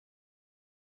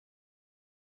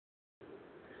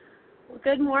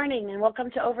Good morning and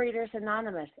welcome to Overeaters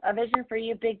Anonymous, a Vision for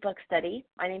You Big Book study.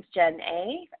 My name's Jen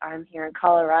A. I'm here in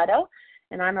Colorado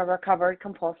and I'm a recovered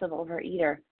compulsive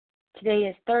overeater. Today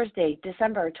is Thursday,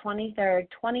 December 23rd,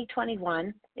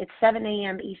 2021. It's 7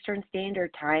 a.m. Eastern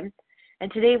Standard Time,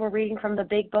 and today we're reading from the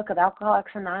Big Book of Alcoholics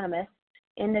Anonymous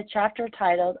in the chapter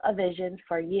titled A Vision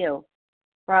for You.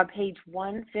 We're on page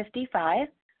 155.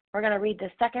 We're going to read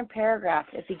the second paragraph.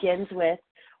 It begins with,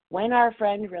 when our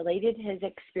friend related his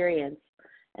experience.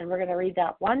 And we're going to read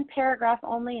that one paragraph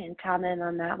only and comment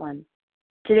on that one.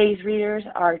 Today's readers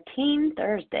are Team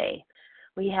Thursday.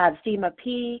 We have Seema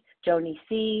P., Joni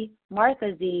C.,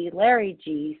 Martha Z., Larry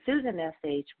G., Susan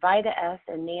S.H., Vida S.,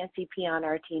 and Nancy P. on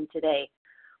our team today.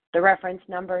 The reference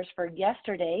numbers for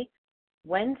yesterday,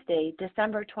 Wednesday,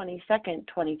 December 22nd,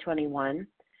 2021,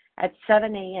 at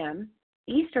 7 a.m.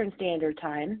 Eastern Standard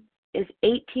Time is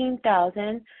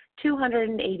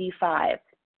 18,285.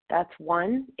 That's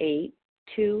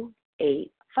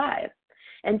 18285.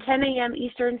 And 10 a.m.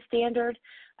 Eastern Standard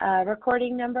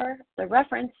recording number, the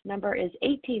reference number is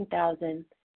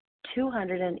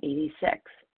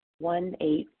 18,286,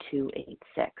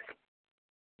 18286.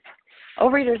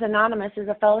 Overeaters Anonymous is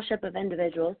a fellowship of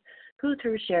individuals who,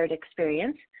 through shared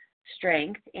experience,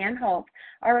 strength, and hope,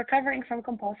 are recovering from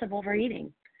compulsive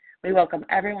overeating. We welcome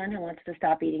everyone who wants to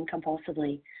stop eating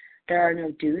compulsively. There are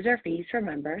no dues or fees for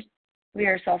members. We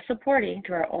are self-supporting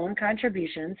through our own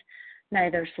contributions,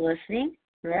 neither soliciting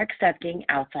nor accepting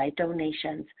outside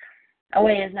donations.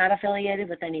 OA is not affiliated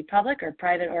with any public or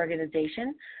private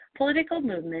organization, political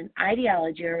movement,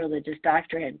 ideology, or religious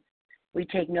doctrine. We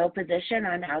take no position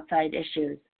on outside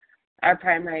issues. Our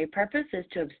primary purpose is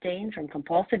to abstain from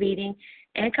compulsive eating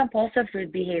and compulsive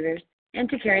food behaviors and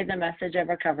to carry the message of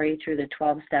recovery through the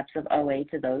 12 steps of OA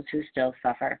to those who still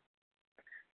suffer.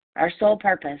 Our sole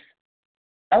purpose.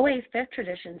 OA's fifth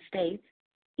tradition states,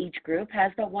 each group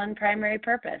has but one primary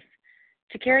purpose,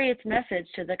 to carry its message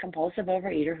to the compulsive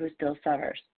overeater who still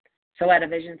suffers. So at A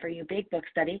Vision for You Big Book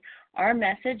study, our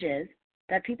message is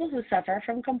that people who suffer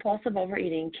from compulsive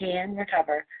overeating can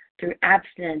recover through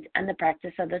abstinence and the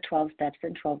practice of the 12 steps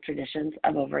and 12 traditions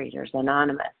of Overeaters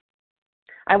Anonymous.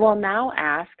 I will now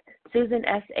ask Susan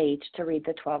S.H. to read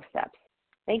the 12 steps.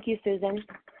 Thank you, Susan.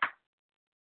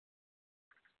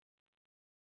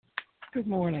 Good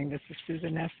morning. This is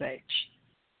Susan S.H.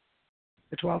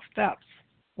 The 12 steps.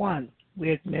 1.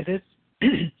 We admitted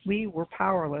we were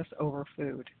powerless over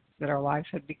food, that our lives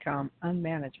had become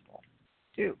unmanageable.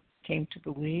 2. Came to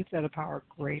believe that a power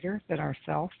greater than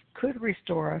ourselves could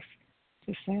restore us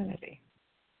to sanity.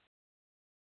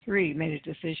 3. Made a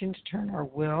decision to turn our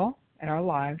will and our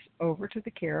lives over to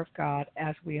the care of God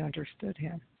as we understood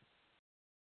Him.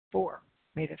 4.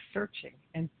 Made a searching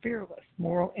and fearless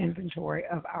moral inventory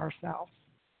of ourselves.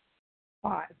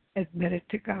 5. Admitted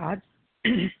to God,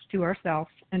 to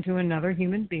ourselves, and to another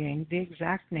human being the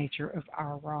exact nature of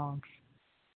our wrongs.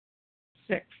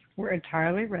 6. We're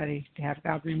entirely ready to have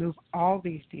God remove all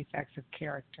these defects of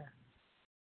character.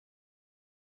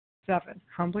 7.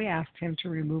 Humbly asked Him to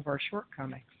remove our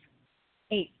shortcomings.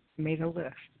 8. Made a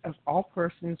list of all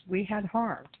persons we had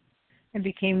harmed and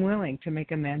became willing to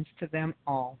make amends to them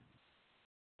all.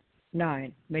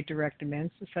 9. Made direct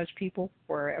amends to such people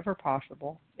wherever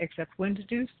possible, except when to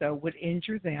do so would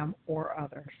injure them or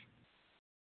others.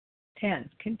 10.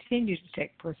 Continued to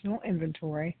take personal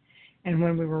inventory, and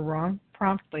when we were wrong,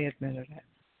 promptly admitted it.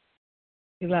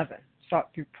 11.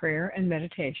 Sought through prayer and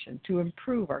meditation to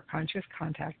improve our conscious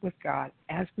contact with God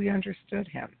as we understood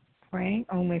Him, praying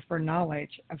only for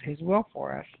knowledge of His will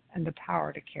for us and the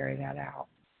power to carry that out.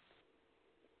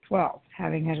 12.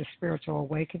 Having had a spiritual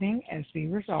awakening as the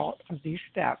result of these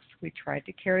steps, we tried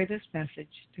to carry this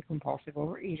message to compulsive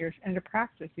overeaters and to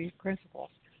practice these principles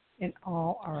in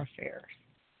all our affairs.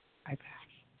 I pass.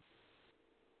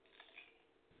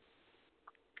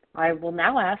 I will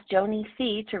now ask Joni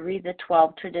C. to read the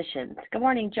 12 traditions. Good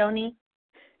morning, Joni.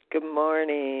 Good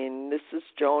morning. This is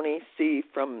Joni C.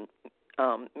 from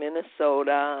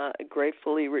Minnesota,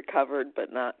 gratefully recovered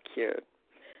but not cured.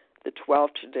 The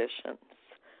 12 traditions.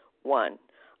 1.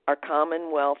 Our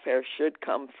common welfare should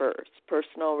come first.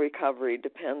 Personal recovery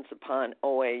depends upon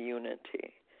OA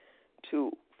unity.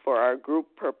 2. For our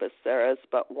group purpose, there is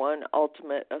but one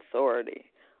ultimate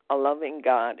authority, a loving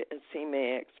God as He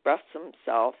may express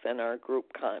Himself in our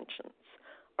group conscience.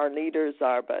 Our leaders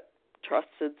are but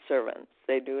trusted servants.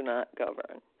 They do not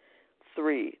govern.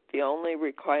 3. The only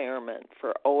requirement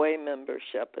for OA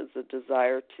membership is a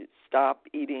desire to stop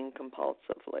eating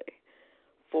compulsively.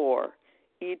 4.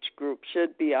 Each group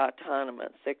should be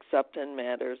autonomous except in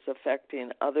matters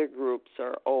affecting other groups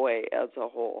or OA as a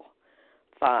whole.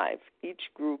 5. Each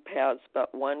group has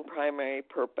but one primary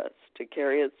purpose, to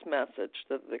carry its message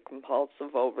to the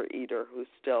compulsive overeater who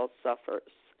still suffers.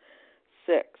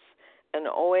 6. An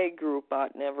OA group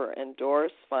ought never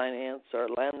endorse, finance, or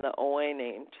lend the OA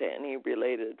name to any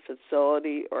related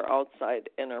facility or outside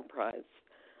enterprise,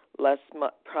 lest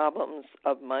problems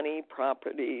of money,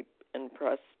 property, and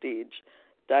prestige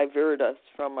divert us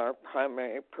from our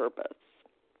primary purpose.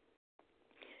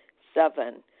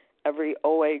 7. Every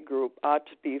OA group ought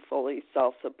to be fully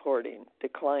self-supporting,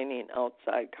 declining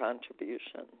outside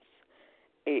contributions.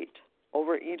 8.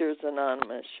 Overeaters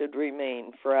Anonymous should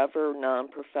remain forever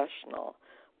non-professional,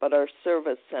 but our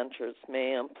service centers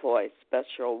may employ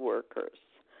special workers.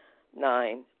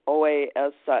 9. OA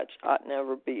as such ought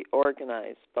never be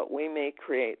organized, but we may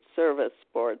create service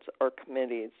boards or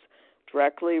committees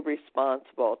directly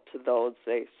responsible to those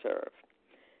they serve.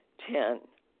 10.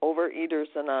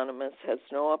 Overeaters Anonymous has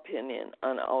no opinion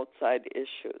on outside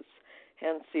issues,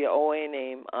 hence the OA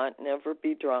name ought never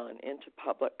be drawn into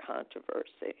public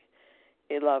controversy.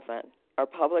 11. Our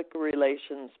public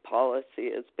relations policy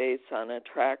is based on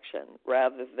attraction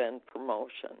rather than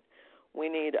promotion. We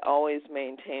need to always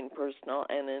maintain personal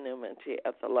anonymity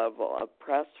at the level of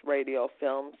press, radio,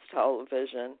 films,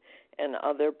 television, and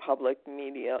other public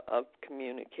media of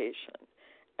communication.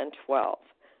 And 12.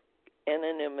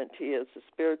 Anonymity is the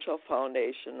spiritual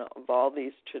foundation of all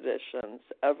these traditions,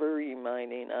 ever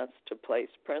reminding us to place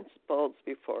principles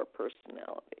before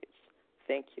personalities.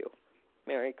 Thank you.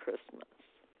 Merry Christmas.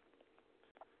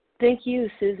 Thank you,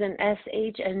 Susan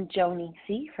S.H. and Joni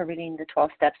C. for reading the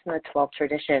 12 Steps in the 12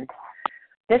 Traditions.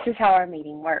 This is how our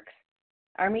meeting works.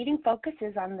 Our meeting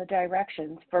focuses on the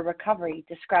directions for recovery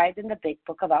described in the Big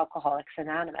Book of Alcoholics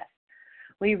Anonymous.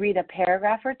 We read a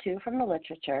paragraph or two from the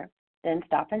literature, then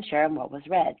stop and share on what was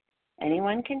read.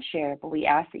 Anyone can share, but we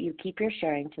ask that you keep your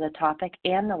sharing to the topic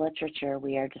and the literature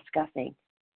we are discussing,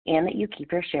 and that you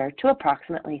keep your share to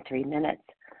approximately 3 minutes.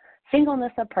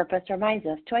 Singleness of purpose reminds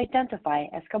us to identify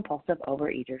as compulsive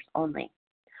overeaters only.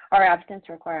 Our abstinence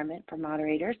requirement for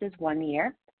moderators is 1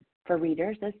 year. For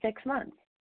readers is 6 months.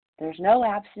 There's no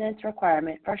abstinence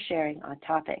requirement for sharing on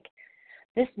topic.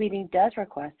 This meeting does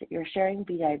request that your sharing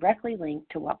be directly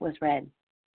linked to what was read.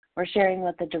 We're sharing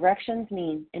what the directions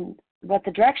mean and what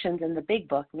the directions in the Big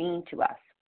Book mean to us.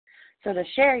 So to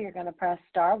share, you're going to press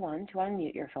 *1 to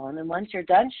unmute your phone, and once you're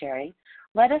done sharing,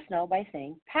 let us know by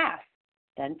saying pass.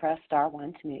 Then press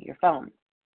 *1 to mute your phone.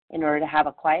 In order to have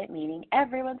a quiet meeting,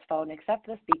 everyone's phone except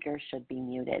the speaker should be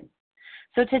muted.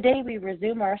 So today we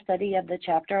resume our study of the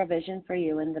chapter A Vision for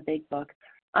You in the Big Book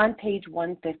on page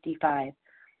 155.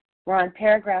 We're on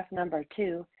paragraph number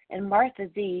 2, and Martha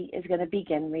Z. is going to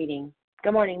begin reading.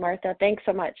 Good morning, Martha. Thanks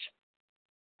so much.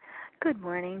 Good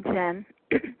morning, Jen.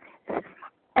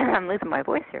 I'm losing my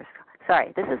voice here.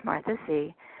 Sorry, this is Martha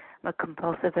C. I'm a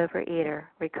compulsive overeater,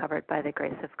 recovered by the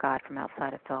grace of God from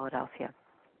outside of Philadelphia.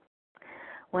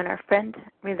 When our friend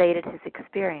related his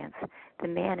experience, the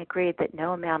man agreed that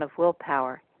no amount of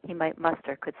willpower he might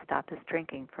muster could stop his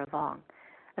drinking for long.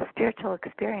 A spiritual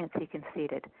experience, he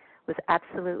conceded, was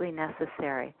absolutely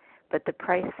necessary, but the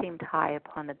price seemed high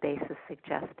upon the basis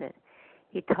suggested.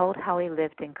 He told how he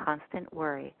lived in constant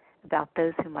worry about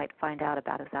those who might find out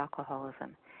about his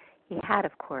alcoholism. He had,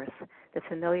 of course, the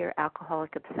familiar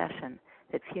alcoholic obsession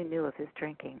that few knew of his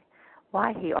drinking.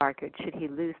 Why, he argued, should he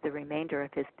lose the remainder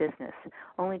of his business,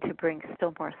 only to bring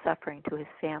still more suffering to his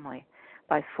family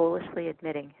by foolishly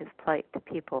admitting his plight to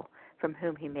people from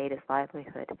whom he made his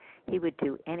livelihood? He would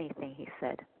do anything, he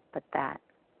said, but that.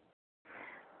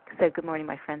 So good morning,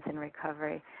 my friends in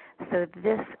recovery. So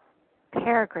this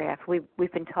paragraph,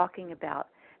 we've been talking about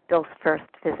Bill's first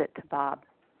visit to Bob.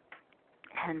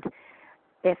 And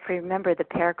if you remember the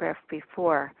paragraph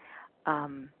before,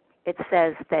 it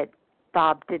says that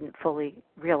Bob didn't fully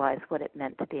realize what it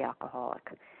meant to be alcoholic.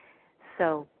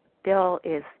 So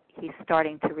he's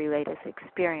starting to relate his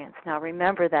experience. Now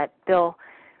remember that Bill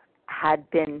had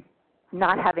been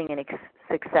not having any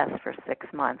success for 6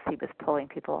 months. He was pulling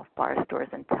people off bar stores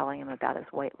and telling them about his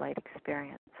white light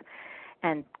experience.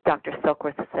 And Dr.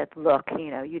 Silkworth said, look,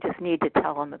 you just need to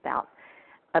tell them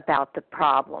about the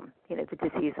problem, the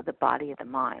disease of the body, of the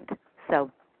mind. So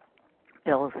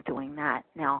Bill is doing that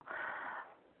now.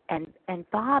 And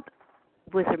Bob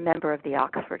was a member of the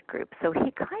Oxford group, so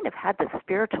he kind of had the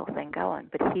spiritual thing going,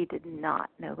 but he did not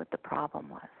know what the problem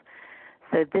was.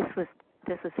 So this was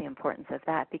the importance of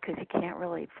that, because you can't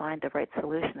really find the right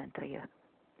solution until you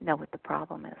know what the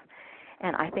problem is.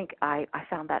 And I think I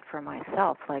found that for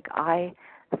myself. Like, I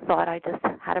thought I just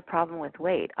had a problem with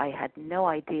weight. I had no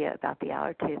idea about the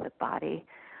allergy of the body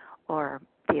or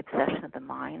the obsession of the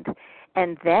mind.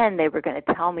 And then they were going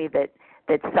to tell me that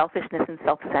selfishness and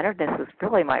self-centeredness was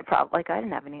really my problem. Like, I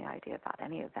didn't have any idea about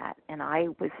any of that, and I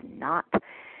was not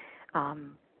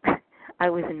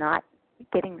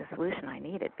getting the solution I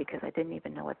needed because I didn't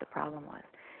even know what the problem was.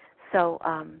 So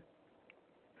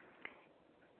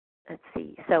let's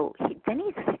see. So then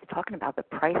he's talking about the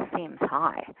price seems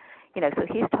high. So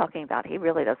he's talking about he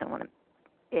really doesn't want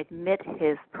to admit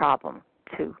his problem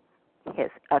to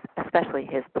especially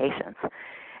his patients,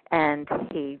 and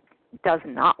he does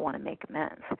not want to make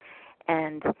amends.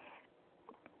 And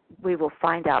we will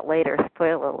find out later,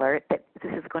 spoiler alert, that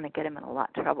this is going to get him in a lot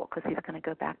of trouble because he's going to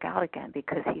go back out again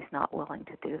because he's not willing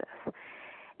to do this.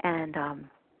 And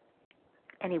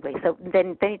anyway, so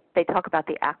then they talk about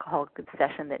the alcoholic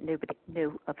obsession that nobody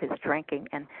knew of his drinking.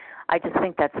 And I just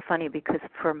think that's funny because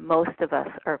for most of us,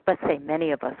 or let's say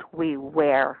many of us, we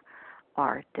wear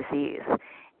our disease.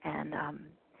 And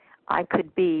I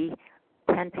could be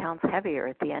 10 pounds heavier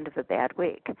at the end of a bad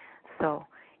week. So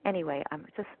anyway, I'm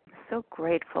just so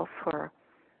grateful for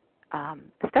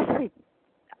especially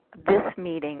this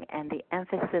meeting and the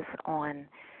emphasis on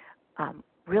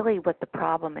really what the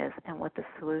problem is and what the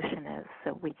solution is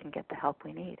so we can get the help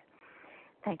we need.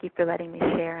 Thank you for letting me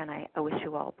share, and I wish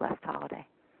you all a blessed holiday.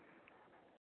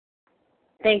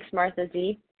 Thanks, Martha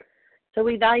Z. So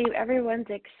we value everyone's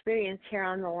experience here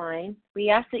on the line. We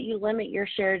ask that you limit your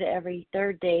share to every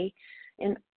third day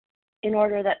in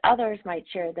order that others might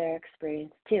share their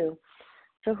experience too.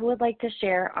 So who would like to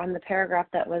share on the paragraph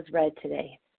that was read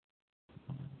today?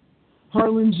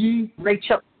 Harlan G.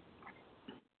 Rachel.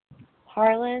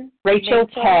 Harlan. Rachel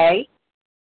K.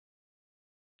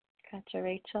 Gotcha,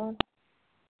 Rachel.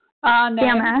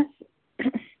 Sam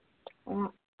S.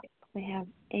 We have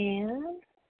Ann.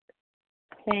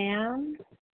 Sam.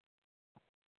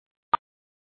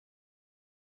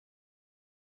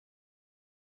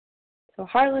 So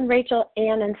Harlan, Rachel,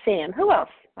 Ann, and Sam. Who else?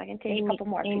 I can take a couple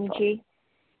more Amy people. G.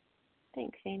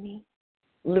 Thanks, Amy.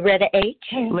 Loretta H.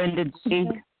 Linda C.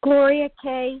 Gloria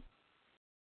K.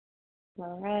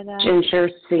 Loretta. Ginger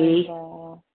C.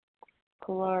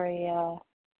 Gloria,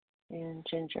 and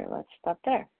Ginger. Let's stop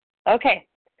there. Okay.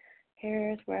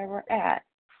 Here's where we're at.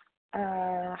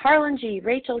 Harlan G.,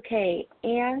 Rachel K.,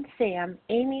 Ann, Sam,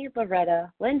 Amy,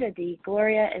 Loretta, Linda D.,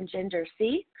 Gloria, and Ginger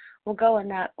C. We'll go in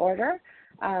that order.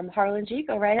 Harlan G.,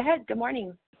 go right ahead. Good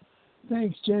morning.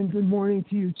 Thanks, Jen. Good morning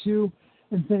to you, too.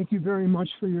 And thank you very much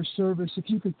for your service. If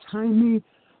you could time me,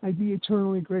 I'd be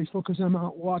eternally grateful because I'm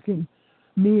out walking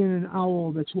me and an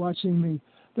owl that's watching me.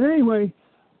 But anyway,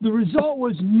 the result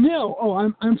was nil. Oh,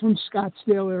 I'm from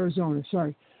Scottsdale, Arizona.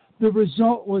 Sorry. The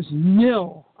result was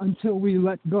nil until we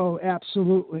let go,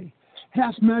 absolutely.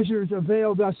 Half measures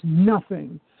availed us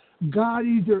nothing. God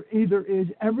either is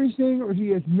everything or he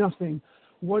is nothing.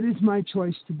 What is my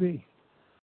choice to be?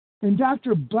 And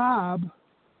Dr. Bob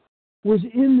was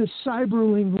in the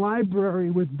Cyberling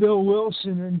library with Bill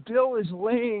Wilson, and Bill is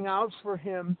laying out for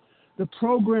him the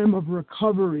program of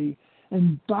recovery.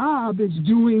 And Bob is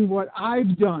doing what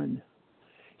I've done.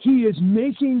 He is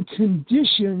making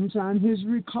conditions on his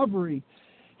recovery.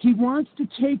 He wants to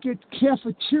take it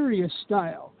cafeteria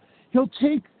style. He'll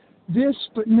take this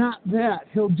but not that.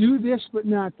 He'll do this but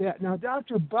not that. Now,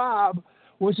 Dr. Bob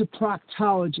was a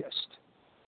proctologist.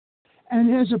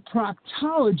 And as a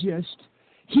proctologist,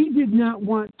 he did not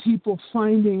want people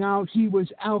finding out he was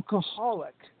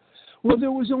alcoholic. Well,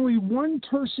 there was only one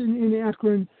person in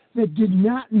Akron that did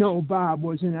not know Bob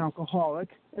was an alcoholic,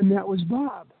 and that was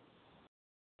Bob.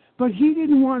 But he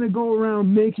didn't want to go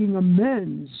around making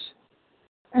amends.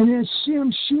 And as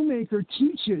Sam Shoemaker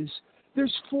teaches,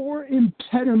 there's 4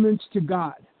 impediments to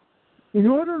God. In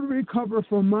order to recover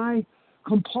from my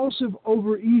compulsive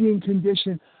overeating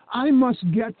condition, I must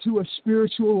get to a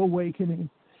spiritual awakening.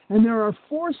 And there are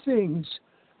 4 things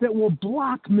that will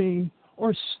block me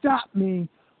or stop me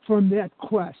from that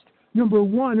quest. Number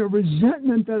 1, a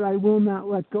resentment that I will not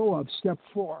let go of, step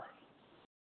 4.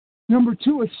 Number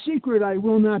 2, a secret I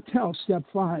will not tell, step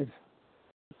 5.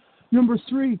 Number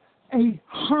 3, a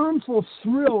harmful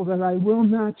thrill that I will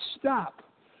not stop,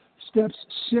 steps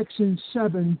 6 and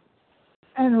 7.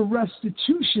 And a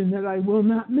restitution that I will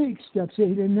not make, steps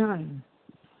 8 and 9.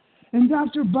 And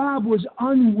Dr. Bob was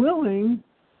unwilling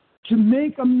to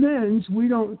make amends.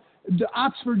 The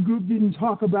Oxford group didn't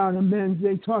talk about amends.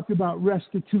 They talked about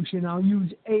restitution. I'll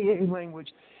use AA language.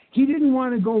 He didn't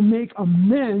want to go make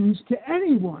amends to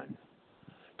anyone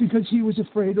because he was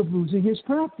afraid of losing his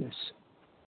practice.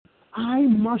 I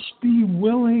must be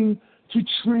willing to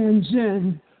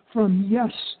transcend from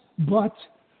yes, but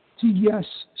to yes,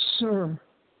 sir.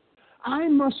 I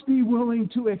must be willing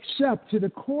to accept to the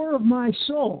core of my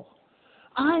soul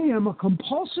I am a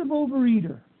compulsive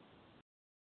overeater.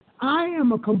 I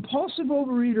am a compulsive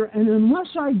overeater, and unless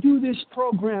I do this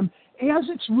program as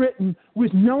it's written,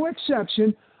 with no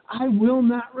exception, I will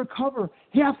not recover.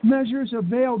 Half measures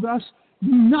availed us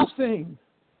nothing.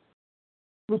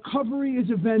 Recovery is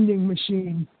a vending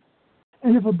machine.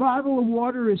 And if a bottle of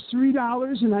water is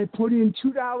 $3 and I put in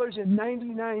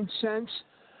 $2.99,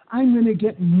 I'm going to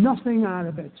get nothing out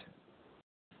of it.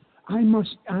 I'm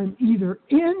either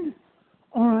in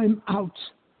or I'm out.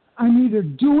 I'm either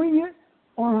doing it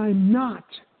or I'm not.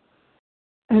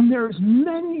 And there's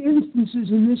many instances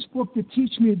in this book that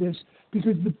teach me this,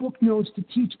 because the book knows to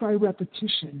teach by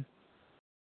repetition.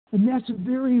 And that's a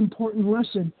very important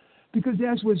lesson, because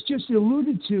as was just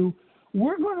alluded to,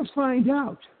 we're going to find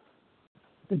out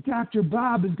that Dr.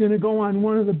 Bob is going to go on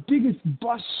one of the biggest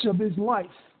busts of his life.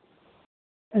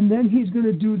 And then he's going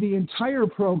to do the entire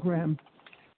program.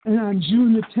 And on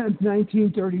June the 10th,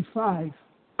 1935,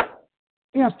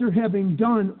 after having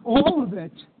done all of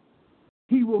it,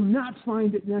 he will not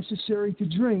find it necessary to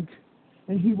drink,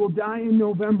 and he will die in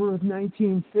November of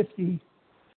 1950,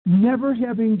 never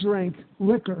having drank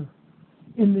liquor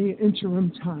in the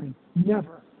interim time.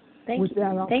 Never. Thank With you.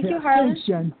 that, I'll Thank pass. you, Harlan. Thanks,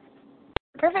 Jen.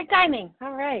 Perfect timing.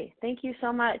 All right. Thank you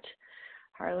so much,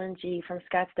 Harlan G. from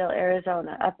Scottsdale,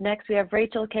 Arizona. Up next, we have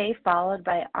Rachel K., followed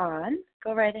by An.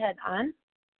 Go right ahead, An.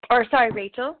 Or, sorry,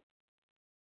 Rachel.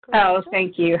 Oh,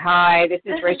 thank you. Hi, this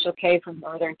is Rachel K. from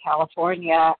Northern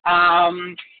California.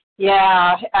 Why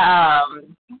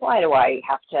do I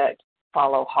have to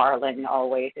follow Harlan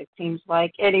always? It seems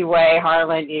like. Anyway,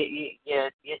 Harlan, you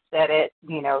said it,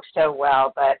 so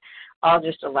well, but I'll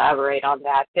just elaborate on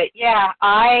that. But yeah,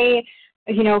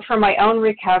 for my own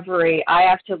recovery, I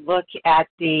have to look at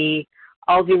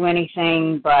I'll do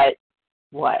anything but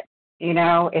what?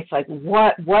 It's like,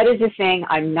 what is the thing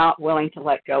I'm not willing to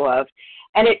let go of?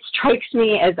 And it strikes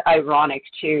me as ironic,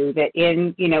 too, that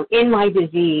in my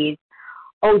disease,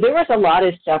 there was a lot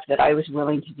of stuff that I was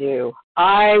willing to do.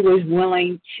 I was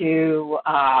willing to,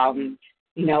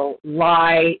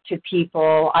 lie to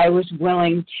people. I was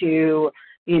willing to,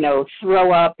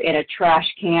 throw up in a trash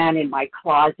can in my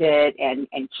closet and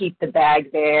keep the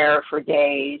bag there for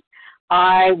days.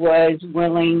 I was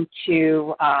willing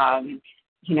to,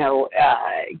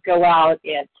 go out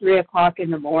at 3 o'clock in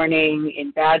the morning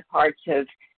in bad parts of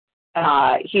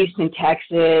Houston,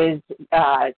 Texas,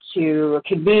 to a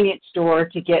convenience store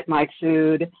to get my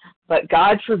food. But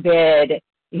God forbid,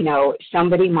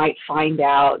 somebody might find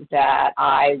out that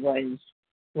I was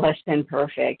less than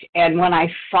perfect. And when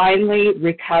I finally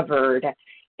recovered,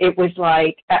 it was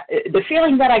like the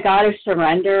feeling that I got of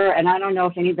surrender, and I don't know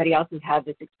if anybody else has had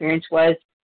this experience, was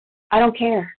I don't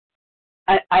care.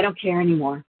 I don't care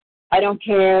anymore. I don't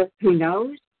care who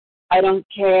knows. I don't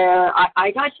care.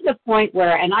 I got to the point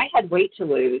where, and I had weight to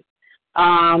lose,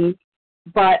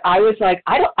 but I was like,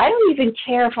 I don't even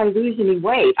care if I lose any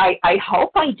weight. I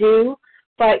hope I do,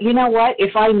 but you know what?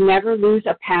 If I never lose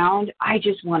a pound, I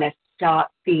just want to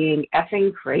stop being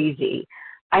effing crazy.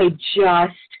 I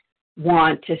just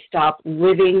want to stop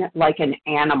living like an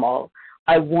animal.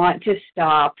 I want to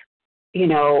stop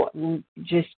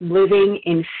just living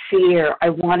in fear. I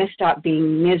want to stop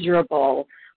being miserable.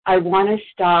 I want to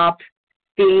stop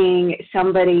being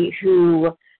somebody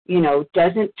who,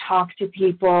 doesn't talk to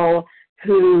people,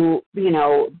 who,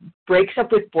 breaks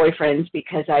up with boyfriends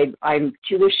because I'm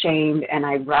too ashamed and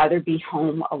I'd rather be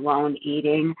home alone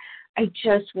eating. I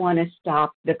just want to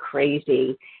stop the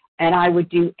crazy. And I would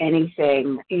do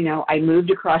anything. I moved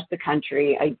across the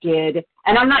country. I did.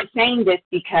 And I'm not saying this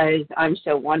because I'm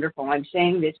so wonderful. I'm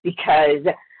saying this because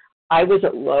I was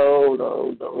a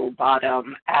low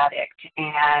bottom addict.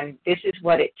 And this is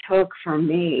what it took for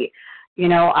me.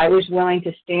 I was willing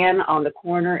to stand on the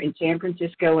corner in San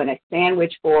Francisco in a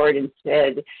sandwich board and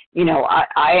said,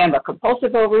 I am a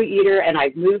compulsive overeater and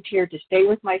I've moved here to stay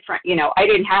with my friend. I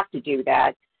didn't have to do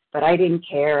that. But I didn't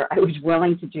care. I was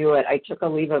willing to do it. I took a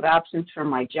leave of absence from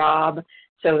my job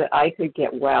so that I could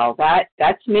get well.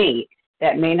 That's me.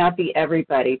 That may not be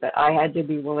everybody, but I had to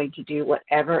be willing to do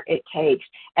whatever it takes.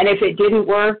 And if it didn't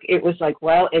work, it was like,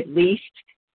 well, at least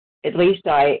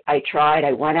I tried.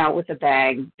 I went out with a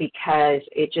bang, because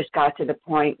it just got to the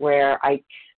point where I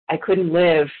couldn't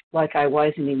live like I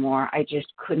was anymore. I just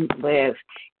couldn't live.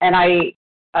 And I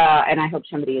hope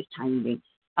somebody is timing me.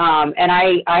 And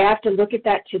I have to look at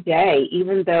that today,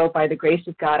 even though by the grace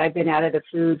of God, I've been out of the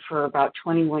food for about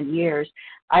 21 years.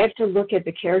 I have to look at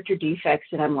the character defects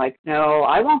and I'm like, no,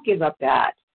 I won't give up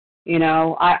that.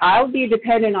 I'll be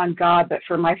dependent on God, but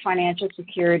for my financial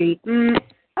security, I'm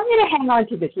going to hang on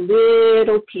to this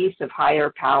little piece of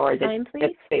higher power that's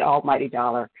the almighty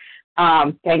dollar.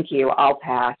 Thank you. I'll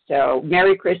pass. So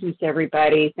Merry Christmas,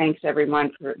 everybody. Thanks,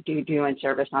 everyone, for doing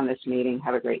service on this meeting.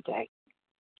 Have a great day.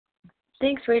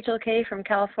 Thanks, Rachel K. from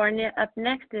California. Up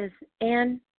next is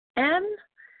Ann M.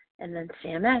 and then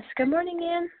Sam S. Good morning,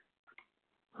 Ann.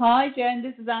 Hi, Jen.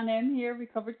 This is Ann M. here,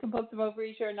 recovered compulsive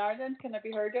overeater in Ireland. Can I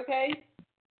be heard okay?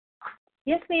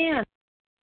 Yes, ma'am.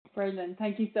 Brilliant.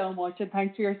 Thank you so much, and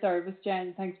thanks for your service,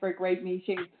 Jen. Thanks for a great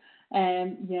meeting.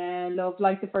 Love,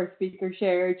 like the first speaker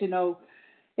shared,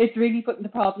 it's really putting the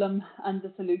problem and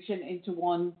the solution into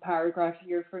one paragraph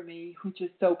here for me, which is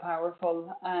so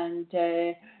powerful. And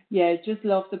just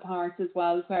love the part as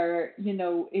well where,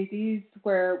 it is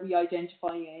where we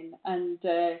identify in. And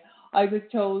I was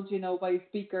told, by a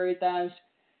speaker that,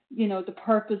 the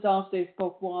purpose of this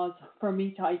book was for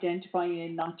me to identify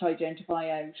in, not to identify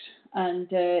out. And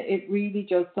it really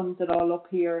just sums it all up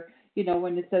here,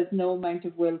 when it says no amount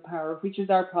of willpower, which is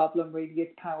our problem really, is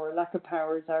power. Lack of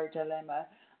power is our dilemma.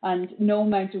 And no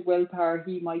amount of willpower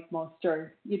he might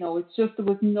muster. It's just there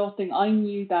was nothing. I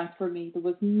knew that for me. There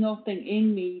was nothing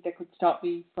in me that could stop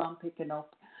me from picking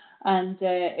up. And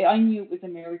I knew it was a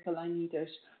miracle. I needed it.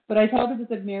 But I thought it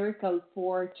was a miracle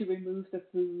to remove the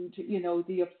food,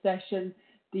 the obsession,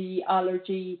 the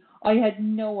allergy. I had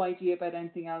no idea about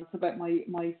anything else, about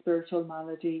my spiritual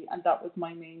malady. And that was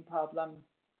my main problem.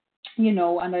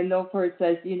 And I love where it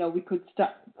says, we could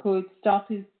stop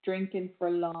his drinking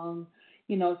for long.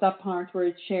 That part where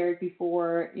it's shared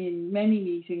before in many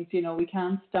meetings, we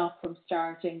can't stop from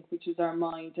starting, which is our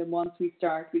mind. And once we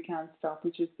start, we can't stop,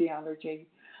 which is the allergy.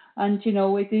 And,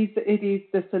 it is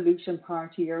the solution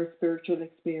part here, spiritual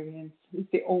experience.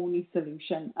 It's the only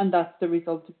solution. And that's the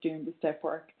result of doing the step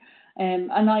work. And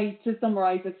to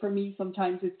summarize it, for me,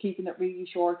 sometimes it's keeping it really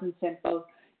short and simple.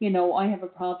 I have a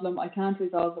problem. I can't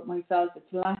resolve it myself.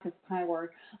 It's lack of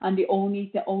power. And the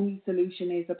only solution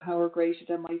is a power greater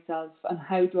than myself. And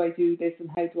how do I do this and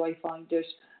how do I find it?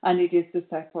 And it is the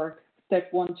step work.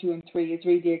 Step 1, 2, and 3 is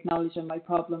really acknowledging my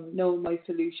problem, knowing my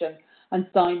solution, and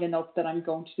signing up that I'm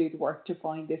going to do the work to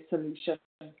find this solution.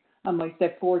 And my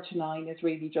step 4 to 9 is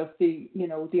really just the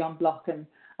unblocking.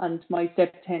 And my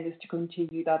step 10 is to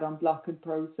continue that unblocking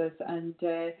process and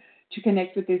to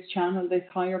connect with this channel, this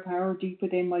higher power deep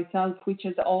within myself, which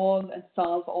is all and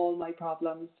solve all my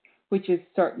problems, which is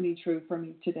certainly true for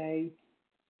me today.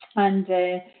 And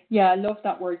I love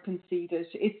that word conceited.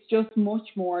 It's just much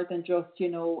more than just,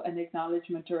 an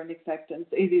acknowledgement or an acceptance.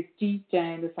 It is deep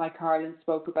down, as like Harlan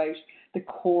spoke about, the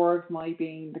core of my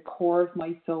being, the core of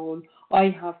my soul.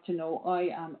 I have to know I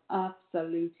am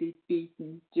absolutely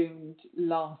beaten, doomed,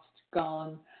 lost,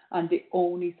 gone. And the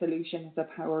only solution is a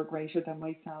power greater than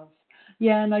myself.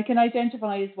 Yeah, and I can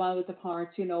identify as well with the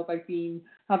part, by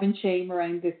having shame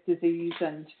around this disease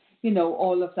and,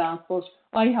 all of that. But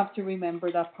I have to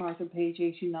remember that part on page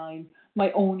 89.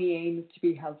 My only aim is to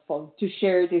be helpful, to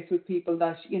share this with people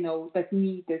that, that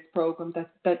need this program,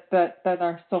 that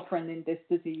are suffering in this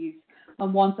disease.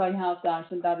 And once I have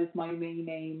that, and that is my main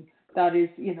aim, that is,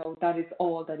 that is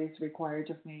all that is required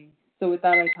of me. So with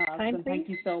that, I pass. And thank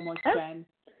you so much, Jen.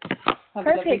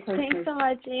 Perfect. Thanks so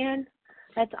much, Ann.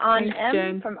 That's on Thanks, M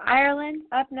Jen. from Ireland.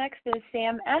 Up next is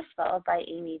Sam S, followed by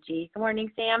Amy G. Good morning,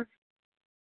 Sam.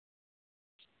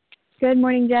 Good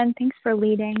morning, Jen. Thanks for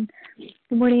leading.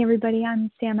 Good morning, everybody. I'm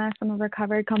Sam S. I'm a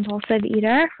recovered compulsive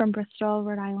eater from Bristol,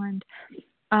 Rhode Island.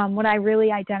 What I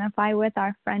really identify with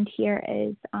our friend here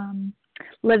is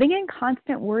living in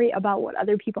constant worry about what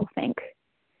other people think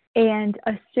and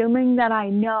assuming that I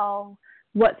know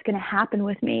what's going to happen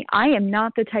with me. I am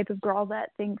not the type of girl that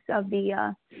thinks of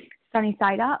the sunny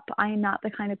side up. I am not the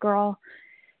kind of girl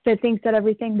that thinks that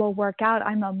everything will work out.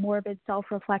 I'm a morbid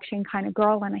self-reflection kind of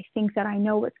girl, and I think that I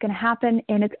know what's going to happen,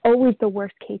 and it's always the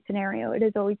worst case scenario. It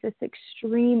is always this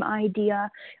extreme idea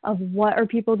of what are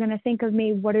people going to think of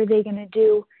me? What are they going to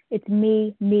do? It's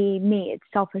me, me, me. It's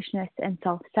selfishness and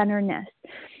self-centeredness.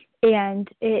 And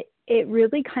it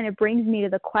really kind of brings me to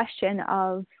the question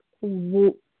of,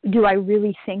 do I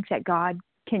really think that God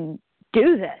can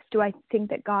do this? Do I think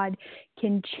that God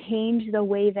can change the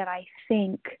way that I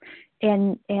think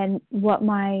and what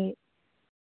my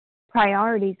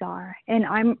priorities are? And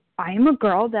I'm a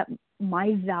girl that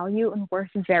my value and worth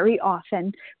very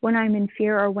often when I'm in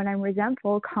fear or when I'm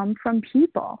resentful come from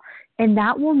people, and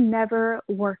that will never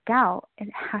work out. It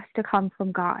has to come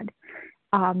from God.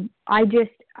 I just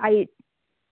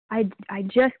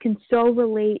can so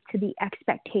relate to the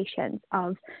expectations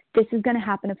of this is going to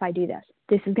happen if I do this.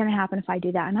 This is going to happen if I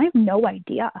do that. And I have no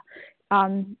idea.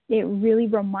 It really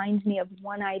reminds me of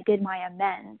when I did my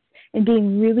amends and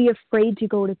being really afraid to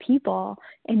go to people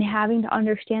and having to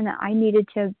understand that I needed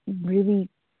to really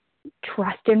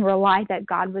trust and rely that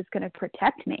God was going to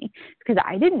protect me, because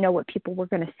I didn't know what people were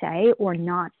going to say or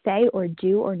not say or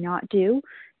do or not do.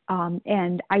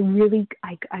 And I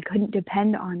couldn't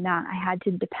depend on that. I had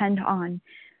to depend on,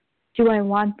 do I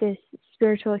want this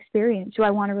spiritual experience? Do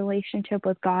I want a relationship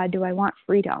with God? Do I want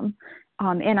freedom?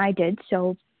 And I did.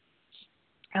 So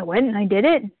I went and I did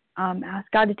it.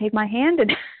 Asked God to take my hand,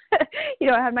 and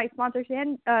I had my sponsor's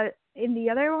hand in the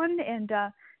other one, and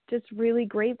just really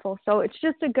grateful. So it's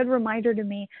just a good reminder to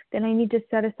me that I need to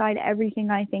set aside everything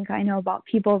I think I know about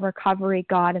people, recovery,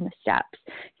 God, and the steps,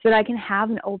 so that I can have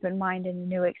an open mind and a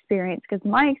new experience, because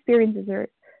my experiences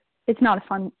it's not a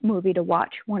fun movie to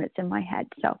watch when it's in my head.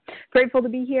 So grateful to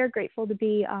be here, grateful to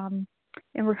be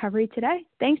in recovery today.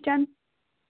 Thanks, Jen.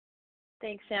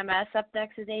 Thanks, Sam S. Up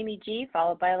next is Amy G.,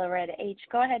 followed by Loretta H.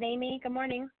 Go ahead, Amy. Good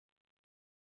morning.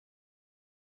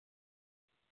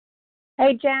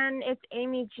 Hey, Jen, it's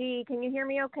Amy G. Can you hear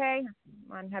me okay?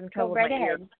 I'm having trouble with my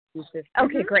ear.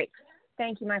 Okay, great.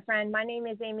 Thank you, my friend. My name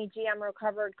is Amy G. I'm a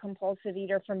recovered compulsive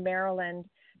eater from Maryland.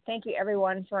 Thank you,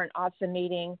 everyone, for an awesome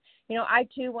meeting. I,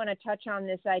 too, want to touch on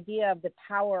this idea of the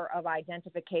power of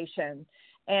identification.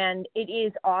 And it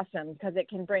is awesome because it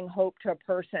can bring hope to a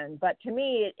person. But to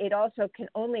me, it also can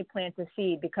only plant a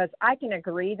seed, because I can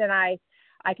agree that I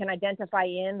can identify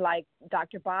in, like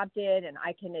Dr. Bob did, and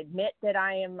I can admit that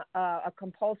I am a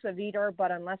compulsive eater,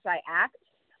 but unless I act,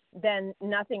 then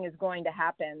nothing is going to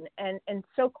happen. And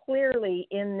so clearly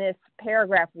in this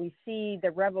paragraph, we see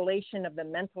the revelation of the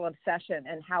mental obsession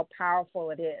and how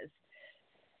powerful it is.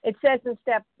 It says in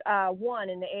step 1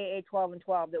 in the AA 12 and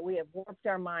 12 that we have warped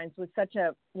our minds with such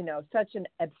an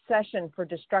obsession for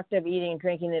destructive eating and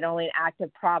drinking that only an act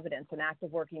of providence, an act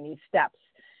of working these steps,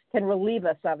 can relieve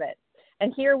us of it.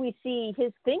 And here we see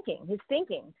his thinking,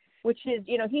 which is,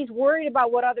 he's worried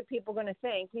about what other people are going to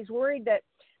think. He's worried that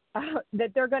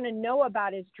they're going to know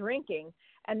about his drinking,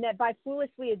 and that by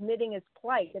foolishly admitting his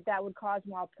plight, that would cause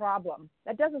more problem.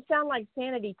 That doesn't sound like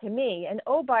sanity to me. And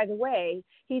oh, by the way,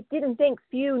 he didn't think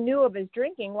few knew of his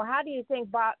drinking. Well, how do you think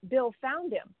Bill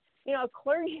found him? A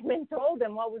clergyman told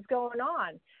him what was going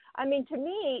on. I mean, to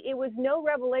me, it was no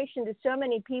revelation to so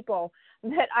many people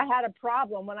that I had a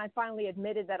problem when I finally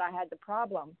admitted that I had the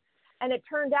problem. And it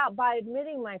turned out, by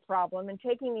admitting my problem and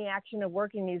taking the action of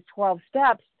working these 12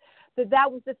 steps,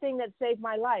 that was the thing that saved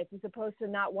my life, as opposed to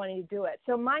not wanting to do it.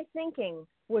 So my thinking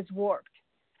was warped.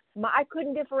 I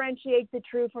couldn't differentiate the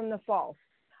true from the false.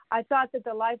 I thought that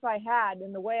the life I had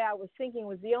and the way I was thinking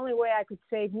was the only way I could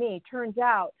save me. Turns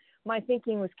out my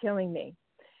thinking was killing me.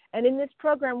 And in this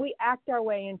program, we act our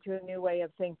way into a new way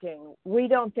of thinking. We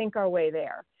don't think our way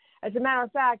there. As a matter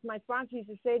of fact, my sponsor used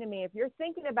to say to me, if you're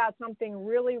thinking about something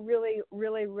really, really,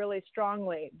 really, really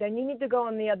strongly, then you need to go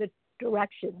in the other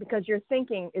direction, because your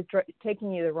thinking is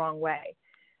taking you the wrong way.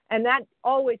 And that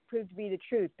always proved to be the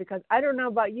truth, because I don't know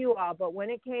about you all, but when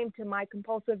it came to my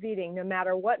compulsive eating, no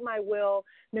matter what my will,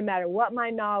 no matter what my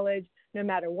knowledge, no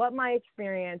matter what my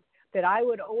experience, that I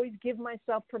would always give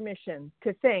myself permission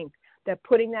to think that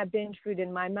putting that binge food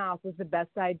in my mouth was the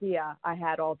best idea I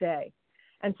had all day.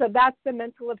 And so that's the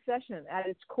mental obsession at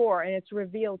its core, and it's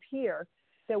revealed here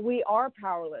that we are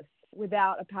powerless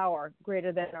without a power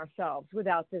greater than ourselves,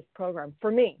 without this program, for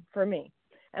me.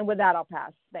 And with that, I'll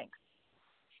pass. Thanks.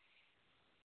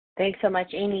 Thanks so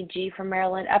much, Amy G. from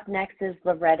Maryland. Up next is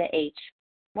Loretta H.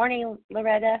 Morning,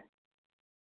 Loretta.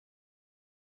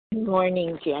 Good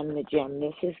morning, Jen the Gem.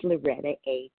 This is Loretta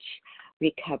H.,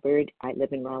 recovered. I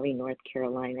live in Raleigh, North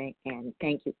Carolina, and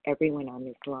thank you everyone on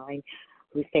this line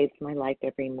who saves my life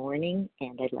every morning,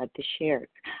 and I'd love to share.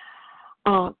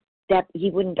 That he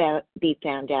wouldn't be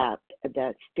found out,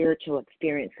 the spiritual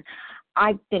experience.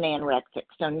 I've been anorexic,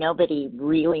 so nobody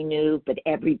really knew, but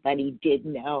everybody did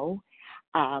know,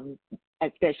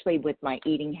 especially with my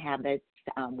eating habits,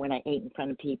 when I ate in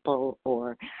front of people,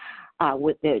 or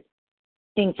with the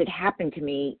things that happened to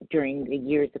me during the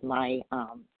years of my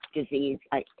disease,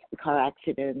 like car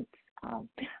accidents.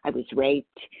 I was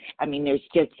raped. I mean, there's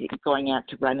just going out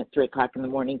to run at 3 o'clock in the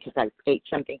morning because I ate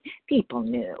something. People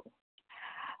knew.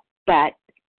 But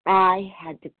I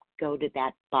had to go to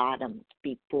that bottom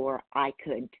before I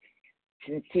could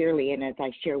sincerely, and as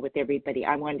I share with everybody,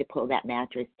 I wanted to pull that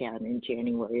mattress down in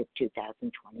January of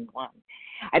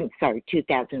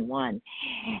 2001.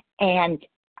 And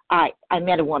I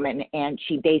met a woman, and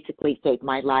she basically saved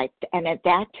my life. And at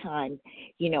that time,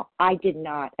 I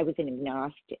was an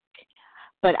agnostic.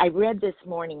 But I read this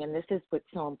morning, and this is what's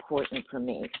so important for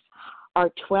me. Our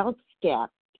 12th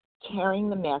step, carrying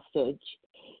the message,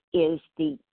 is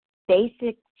the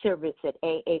basic service that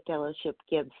AA Fellowship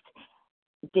gives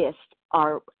this,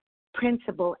 our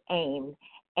principal aim,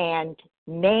 and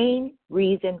main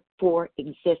reason for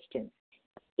existence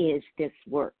is this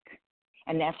work.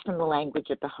 And that's from the language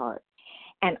of the heart.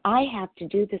 And I have to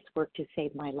do this work to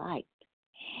save my life.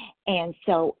 And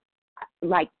so,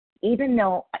 like, even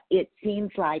though it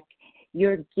seems like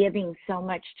you're giving so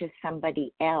much to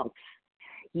somebody else,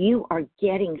 you are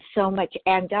getting so much.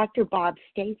 And Dr. Bob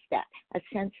states that, a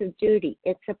sense of duty.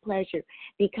 It's a pleasure,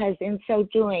 because in so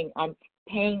doing, I'm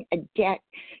paying a debt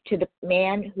to the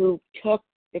man who took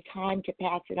the time to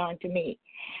pass it on to me.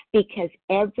 Because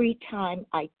every time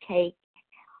I take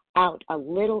out a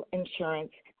little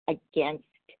insurance against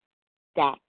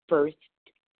that first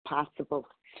possible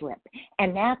slip.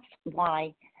 And that's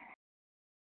why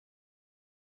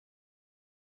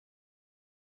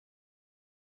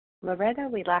Loretta,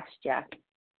 we lost you.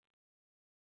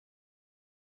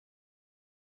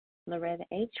 Loretta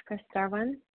H., press star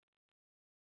 1.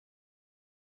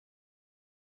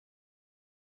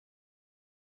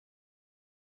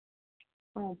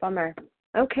 Oh, bummer.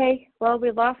 Okay, well,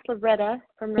 we lost Loretta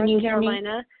from North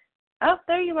Carolina. Oh,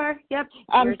 there you are. Yep.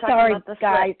 I'm sorry,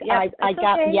 guys. Yep, I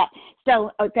got, okay. yeah.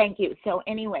 So, thank you. So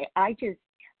anyway, I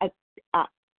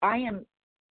am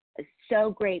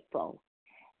so grateful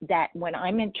that when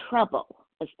I'm in trouble,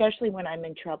 especially when I'm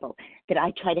in trouble, that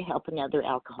I try to help another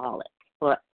alcoholic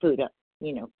or food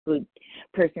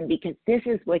person, because this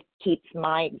is what keeps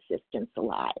my existence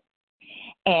alive.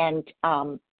 And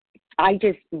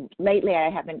lately I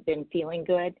haven't been feeling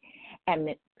good, and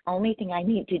the only thing I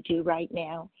need to do right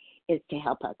now is to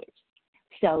help others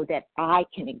so that I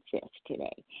can exist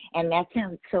today. And that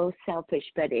sounds so selfish,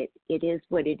 but it is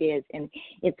what it is. And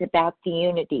it's about the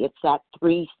unity. It's that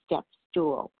 3-step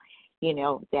stool,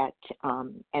 that,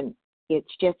 and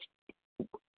it's just,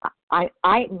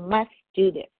 I must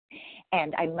do this.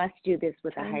 And I must do this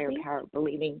with a higher power,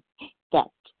 believing that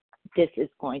this is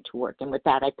going to work. And with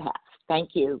that, I pass.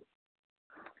 Thank you.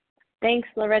 Thanks,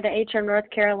 Loretta H. from North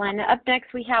Carolina. Up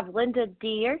next, we have Linda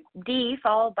D,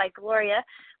 followed by Gloria.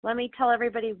 Let me tell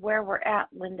everybody where we're at,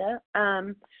 Linda.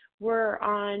 We're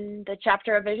on the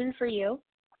chapter of Vision for You.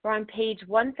 We're on page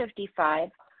 155.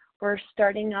 We're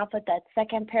starting off with that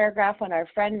second paragraph when our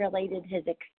friend related his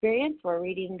experience. We're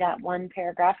reading that one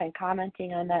paragraph and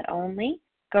commenting on that only.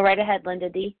 Go right ahead, Linda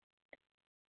D.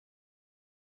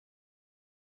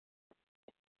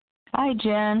 Hi,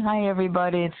 Jen. Hi,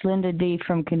 everybody. It's Linda D.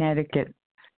 from Connecticut.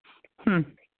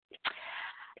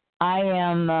 I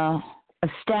am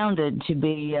astounded to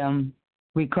be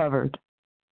recovered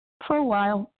for a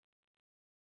while.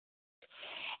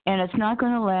 And it's not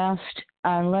going to last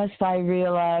unless I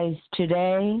realize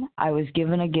today I was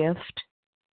given a gift.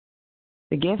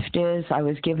 The gift is I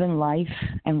was given life.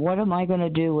 And what am I going to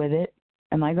do with it?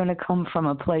 Am I going to come from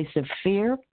a place of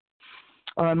fear,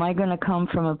 or am I going to come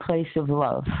from a place of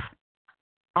love?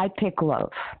 I pick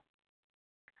love.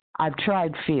 I've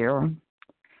tried fear.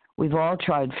 We've all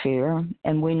tried fear,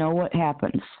 and we know what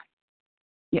happens.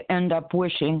 You end up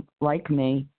wishing, like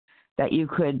me, that you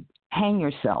could hang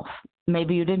yourself.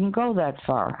 Maybe you didn't go that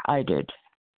far. I did.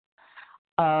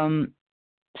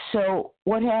 So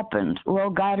what happened? Well,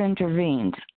 God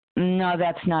intervened. No,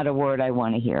 that's not a word I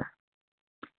want to hear.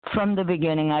 From the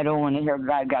beginning, I don't want to hear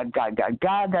God, God, God, God,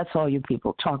 God. That's all you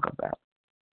people talk about.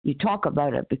 You talk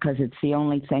about it because it's the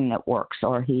only thing that works,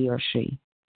 or he or she.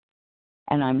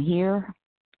 And I'm here.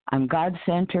 I'm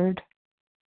God-centered.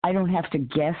 I don't have to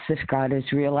guess if God is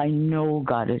real. I know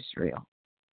God is real.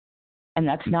 And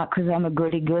that's not because I'm a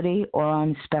goody-goody or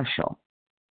I'm special.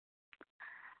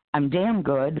 I'm damn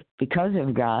good because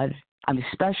of God. I'm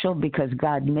special because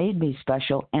God made me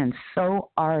special, and so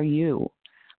are you.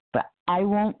 But I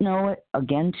won't know it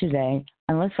again today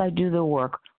unless I do the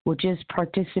work, which is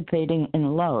participating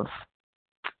in love.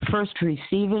 First,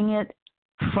 receiving it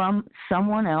from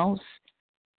someone else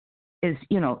is,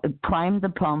 prime the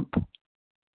pump.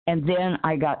 And then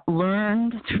I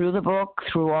learned through the book,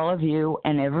 through all of you,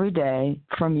 and every day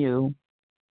from you,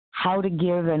 how to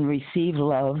give and receive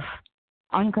love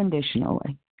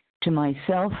unconditionally to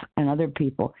myself and other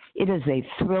people. It is a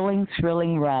thrilling,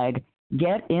 thrilling ride.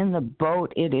 Get in the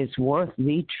boat. It is worth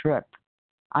the trip.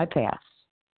 I pass.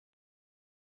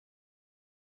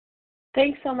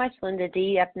 Thanks so much, Linda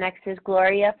D. Up next is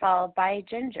Gloria, followed by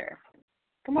Ginger.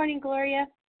 Good morning, Gloria.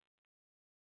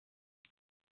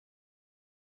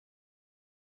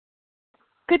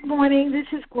 Good morning. This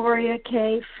is Gloria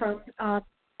K. from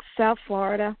South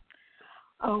Florida.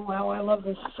 Oh, wow, I love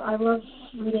this. I love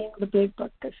reading the big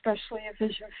book, especially A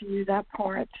Vision for You, that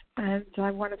part. And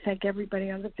I want to thank everybody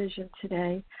on the vision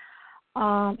today.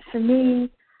 For me,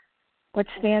 what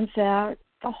stands out,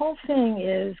 the whole thing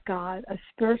is God, a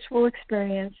spiritual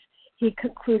experience he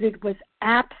concluded was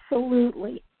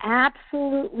absolutely,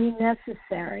 absolutely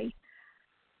necessary,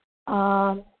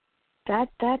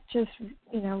 that just,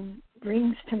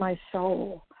 rings to my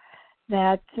soul.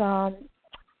 That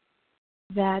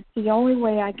the only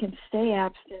way I can stay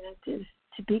abstinent is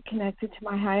to be connected to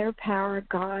my higher power,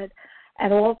 God,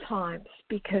 at all times,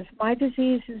 because my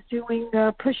disease is doing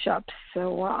push-ups.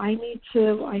 So I need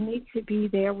to be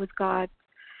there with God.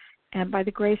 And by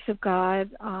the grace of God,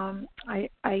 I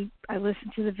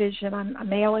listen to the vision. I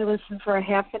may only listen for a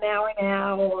half an hour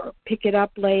now or pick it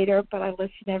up later, but I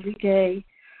listen every day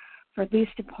for at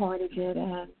least a part of it.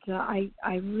 And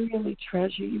I really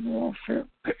treasure you all for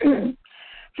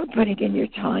for putting in your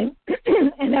time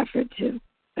and effort to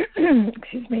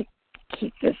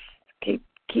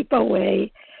keep OA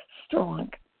strong.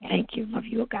 Thank you. Love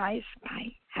you guys.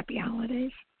 Bye. Happy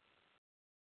holidays.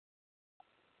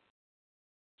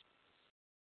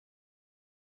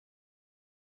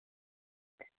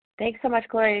 Thanks so much,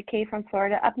 Gloria K. from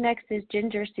Florida. Up next is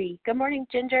Ginger C. Good morning,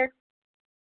 Ginger.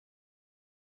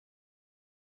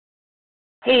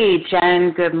 Hey,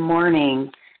 Jen. Good morning.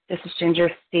 This is Ginger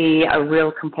C., a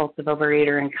real compulsive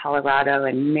overeater in Colorado,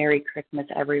 and Merry Christmas,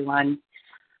 everyone.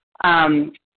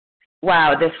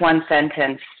 Wow, this one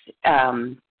sentence.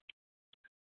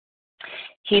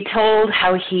 He told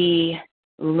how he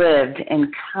lived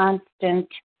in constant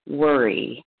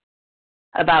worry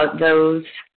about those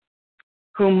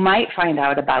who might find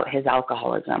out about his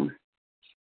alcoholism.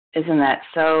 Isn't that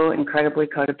so incredibly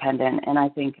codependent? And I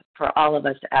think for all of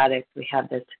us addicts, we have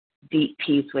this deep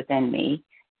peace within me.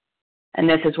 And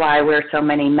this is why I wear so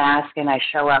many masks and I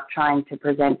show up trying to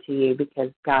present to you, because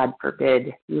God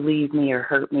forbid you leave me or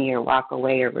hurt me or walk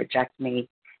away or reject me.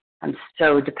 I'm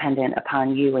so dependent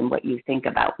upon you and what you think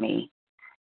about me.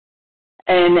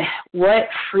 And what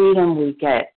freedom we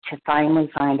get to finally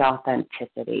find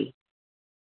authenticity,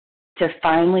 to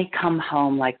finally come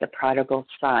home like the prodigal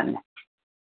son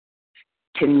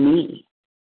to me,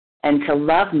 and to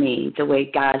love me the way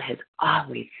God has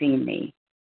always seen me.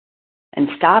 And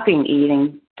stopping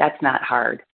eating, that's not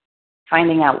hard.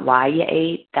 Finding out why you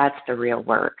ate, that's the real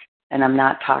work. And I'm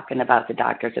not talking about the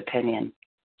doctor's opinion.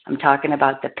 I'm talking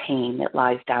about the pain that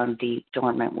lies down deep,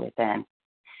 dormant within.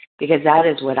 Because that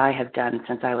is what I have done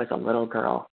since I was a little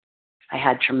girl. I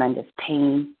had tremendous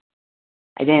pain.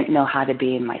 I didn't know how to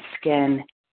be in my skin.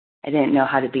 I didn't know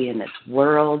how to be in this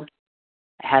world.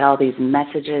 I had all these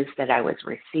messages that I was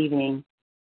receiving,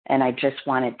 and I just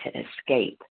wanted to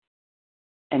escape.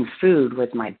 And food was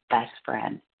my best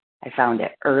friend. I found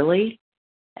it early,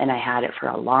 and I had it for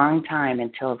a long time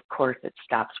until, of course, it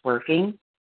stops working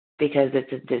because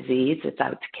it's a disease. It's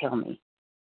out to kill me.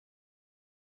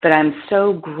 But I'm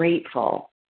so grateful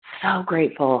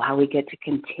how we get to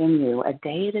continue a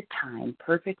day at a time,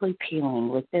 perfectly peeling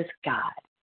with this God.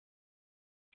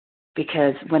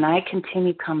 Because when I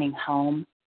continue coming home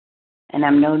and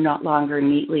I'm no longer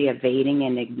neatly evading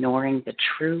and ignoring the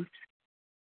truth,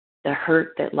 the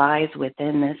hurt that lies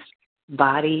within this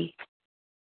body,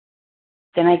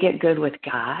 then I get good with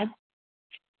God.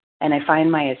 And I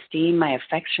find my esteem, my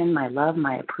affection, my love,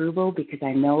 my approval, because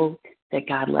I know that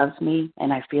God loves me,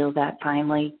 and I feel that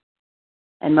finally.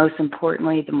 And most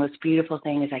importantly, the most beautiful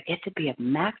thing is I get to be of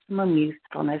maximum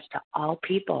usefulness to all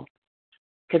people.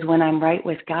 Because when I'm right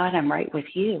with God, I'm right with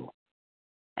you.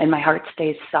 And my heart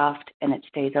stays soft and it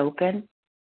stays open.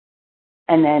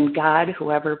 And then God,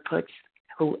 whoever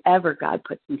God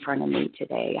puts in front of me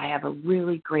today, I have a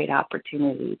really great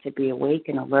opportunity to be awake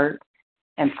and alert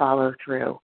and follow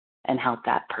through and help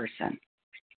that person.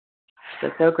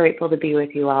 So grateful to be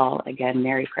with you all. Again,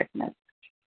 Merry Christmas.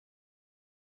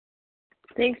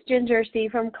 Thanks, Ginger C.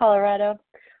 from Colorado.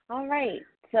 All right,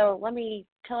 so let me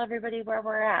tell everybody where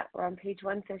we're at. We're on page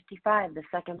 155, the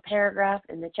second paragraph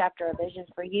in the chapter A Vision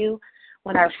for You,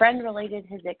 when our friend related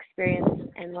his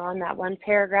experience, and we're on that one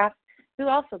paragraph. Who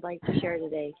else would like to share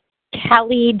today?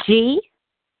 Kelly G.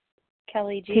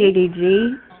 Kelly G. Katie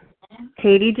G.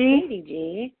 Katie G. Katie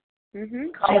G. Mm-hmm.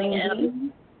 Colleen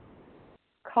M.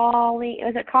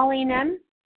 Was it Colleen M?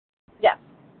 Yes.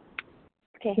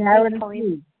 Okay. Sharon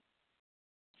Colleen. P.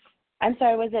 I'm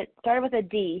sorry, was it started with a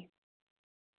D?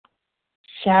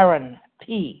 Sharon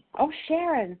P. Oh,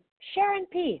 Sharon. Sharon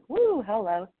P. Woo,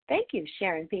 hello. Thank you,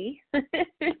 Sharon P.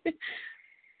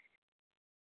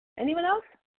 Anyone else?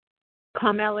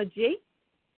 Carmela G.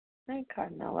 Hi,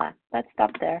 Carmela. Let's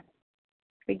stop there.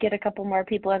 If we get a couple more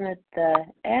people in at the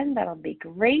end, that'll be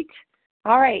great.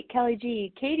 All right, Kelly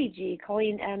G, Katie G,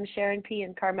 Colleen M, Sharon P,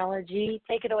 and Carmela G.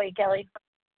 Take it away, Kelly.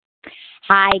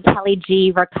 Hi, Kelly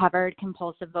G, recovered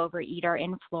compulsive overeater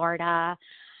in Florida.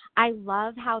 I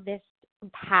love how this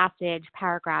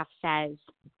paragraph says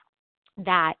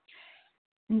that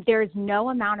there's no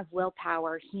amount of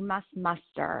willpower he must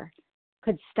muster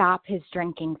could stop his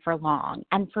drinking for long.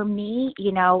 And for me,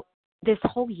 this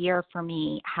whole year for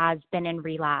me has been in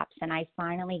relapse, and I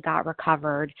finally got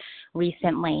recovered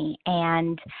recently.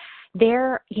 And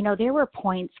there were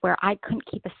points where I couldn't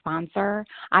keep a sponsor.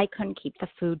 I couldn't keep the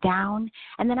food down.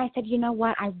 And then I said, you know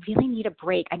what? I really need a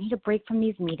break. I need a break from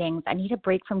these meetings. I need a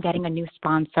break from getting a new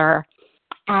sponsor.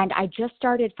 And I just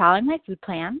started following my food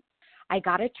plan. I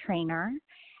got a trainer,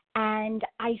 and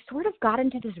I sort of got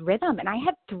into this rhythm. And I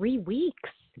had 3 weeks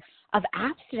of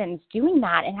abstinence doing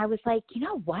that. And I was like, you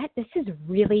know what? This is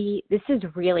really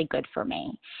good for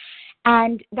me.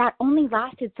 And that only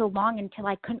lasted so long until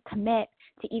I couldn't commit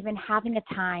to even having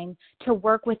a time to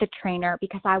work with a trainer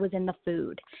because I was in the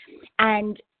food.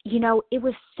 And, it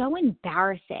was so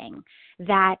embarrassing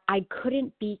that I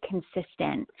couldn't be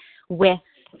consistent with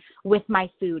my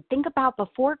food. Think about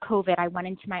before COVID, I went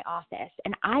into my office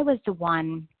and I was the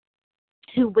one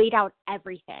who weighed out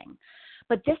everything.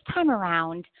 But this time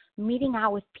around, meeting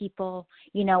out with people,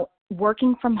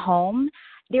 working from home,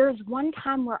 there's one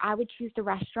time where I would choose the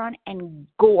restaurant and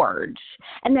gorge.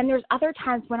 And then there's other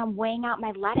times when I'm weighing out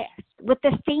my lettuce with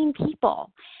the same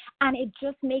people. And it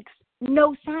just makes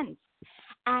no sense.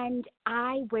 And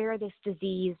I wear this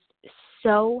disease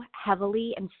so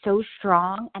heavily and so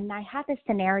strong. And I had this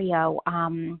scenario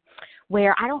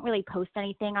where I don't really post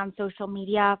anything on social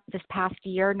media this past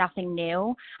year, nothing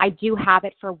new. I do have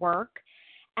it for work.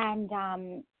 And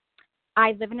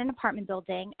I live in an apartment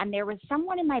building, and there was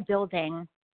someone in my building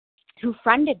who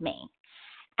friended me.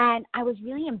 And I was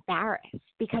really embarrassed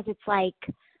because it's like,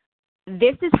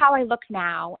 this is how I look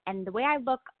now. And the way I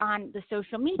look on the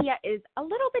social media is a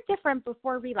little bit different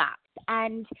before relapse.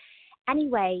 And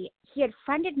anyway, he had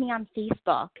friended me on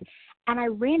Facebook, and I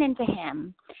ran into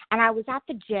him, and I was at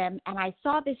the gym, and I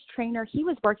saw this trainer he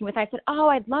was working with. I said, oh,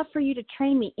 I'd love for you to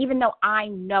train me, even though I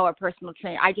know a personal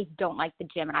trainer. I just don't like the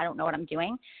gym, and I don't know what I'm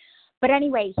doing. But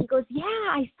anyway, he goes, yeah,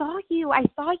 I saw you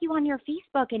on your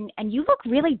Facebook, and you look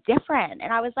really different.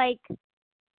 And I was like,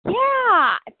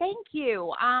 yeah, thank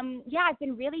you. Yeah, I've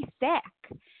been really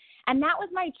sick. And that was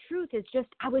my truth, is just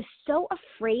I was so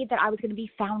afraid that I was going to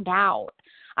be found out.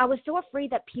 I was so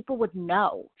afraid that people would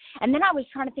know. And then I was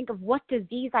trying to think of what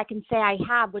disease I can say I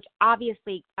have, which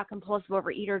obviously a compulsive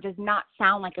overeater does not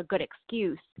sound like a good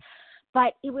excuse.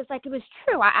 But it was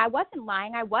true. I wasn't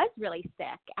lying. I was really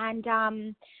sick. And,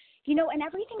 and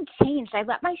everything changed. I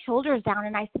let my shoulders down,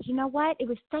 and I said, you know what? It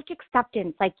was such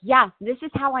acceptance. Like, yes, this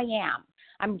is how I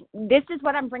am. This is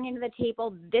what I'm bringing to the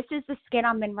table. This is the skin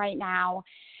I'm in right now.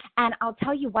 And I'll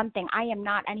tell you one thing, I am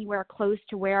not anywhere close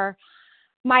to where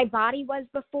my body was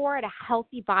before at a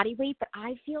healthy body weight, but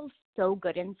I feel so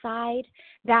good inside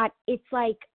that it's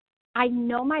like, I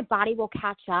know my body will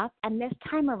catch up. And this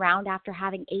time around, after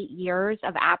having 8 years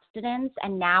of abstinence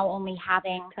and now only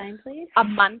having a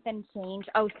month and change.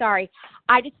 Oh, sorry.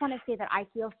 I just want to say that I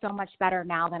feel so much better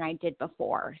now than I did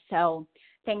before. So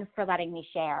thanks for letting me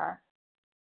share.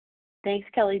 Thanks,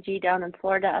 Kelly G. Down in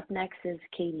Florida. Up next is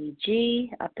Katie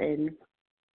G. up in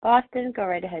Boston. Go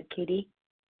right ahead, Katie.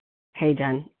 Hey,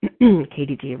 Jen.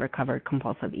 Katie G., recovered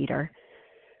compulsive eater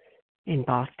in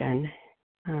Boston.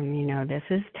 This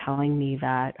is telling me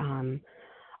that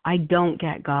I don't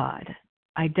get God.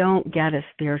 I don't get a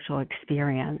spiritual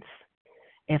experience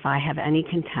if I have any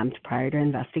contempt prior to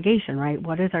investigation, right?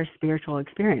 What is our spiritual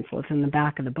experience? Well, it's in the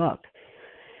back of the book.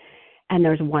 And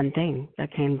there's one thing that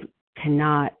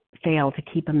cannot fail to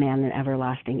keep a man in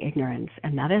everlasting ignorance,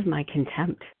 and that is my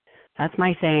contempt. That's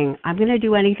my saying, I'm going to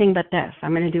do anything but this.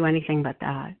 I'm going to do anything but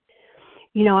that.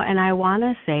 And I want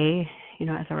to say,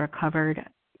 as a recovered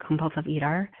compulsive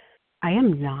eater, I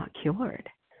am not cured.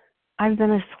 I've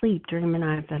been asleep, dreaming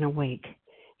I've been awake.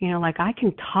 I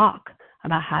can talk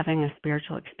about having a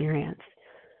spiritual experience,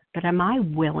 but am I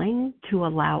willing to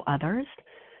allow others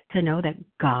to know that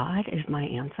God is my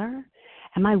answer?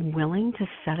 Am I willing to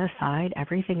set aside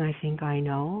everything I think I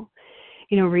know?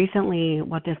 Recently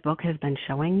what this book has been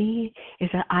showing me is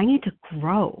that I need to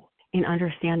grow in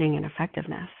understanding and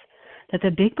effectiveness. That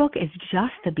the big book is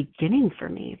just the beginning for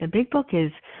me. The big book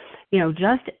is,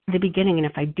 just the beginning. And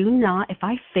if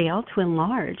I fail to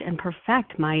enlarge and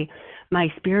perfect my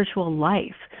spiritual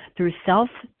life through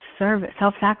self-service,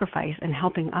 self-sacrifice, and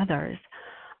helping others,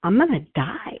 I'm going to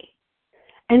die.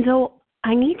 And so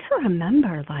I need to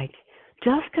remember,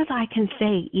 just because I can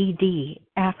say ED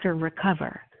after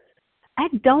recover,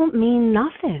 that don't mean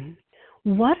nothing.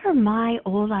 What are my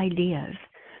old ideas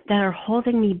that are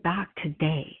holding me back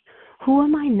today? Who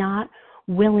am I not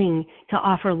willing to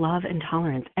offer love and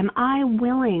tolerance? Am I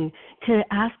willing to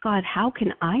ask God, how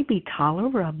can I be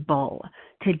tolerable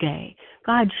today?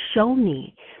 God, show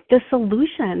me. The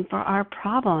solution for our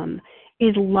problem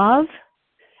is love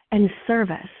and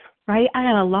service, right? I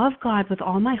got to love God with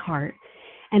all my heart,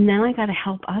 and then I got to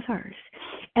help others.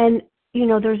 And,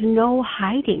 there's no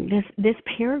hiding. This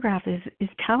paragraph is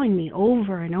telling me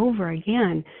over and over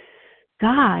again,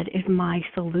 God is my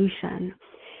solution.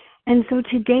 And so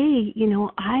today,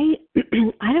 I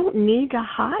I don't need to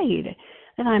hide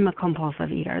that I'm a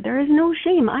compulsive eater. There is no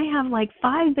shame. I have like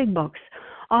 5 big books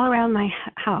all around my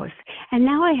house. And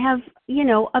now I have,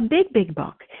 a big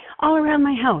book all around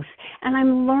my house. And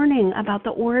I'm learning about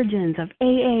the origins of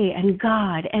AA and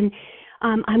God. And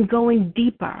I'm going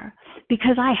deeper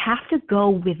because I have to go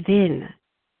within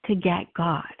to get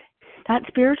God. That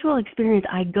spiritual experience,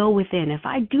 I go within. If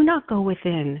I do not go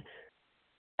within,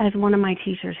 as one of my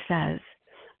teachers says,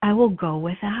 I will go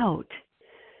without.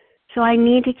 So I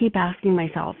need to keep asking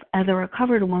myself, as a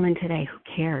recovered woman today, who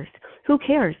cares? Who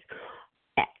cares?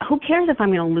 Who cares if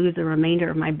I'm going to lose the remainder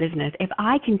of my business? If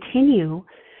I continue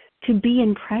to be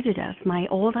in prejudice, my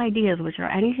old ideas, which are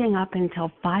anything up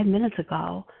until 5 minutes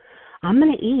ago, I'm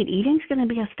going to eat. Eating's going to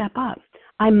be a step up.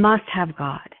 I must have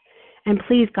God. And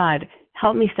please, God,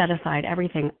 help me set aside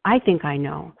everything I think I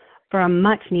know for a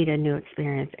much-needed new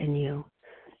experience in you.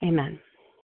 Amen.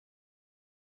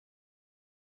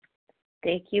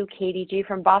 Thank you, Katie G.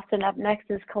 from Boston. Up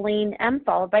next is Colleen M.,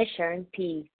 followed by Sharon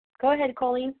P. Go ahead,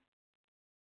 Colleen.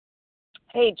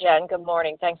 Hey, Jen. Good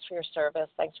morning. Thanks for your service.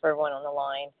 Thanks for everyone on the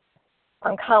line.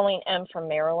 I'm Colleen M. from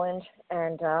Maryland,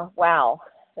 and wow,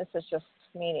 this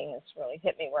meeting has really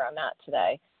hit me where I'm at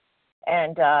today.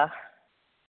 And,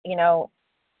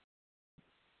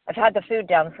 I've had the food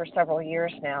down for several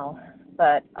years now,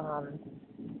 but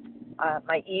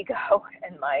my ego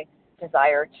and my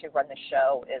desire to run the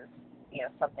show is,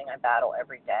 something I battle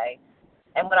every day.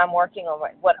 And what I'm working on,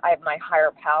 my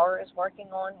higher power is working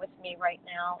on with me right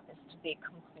now is to be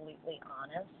completely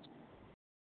honest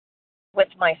with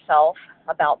myself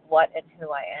about what and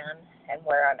who I am and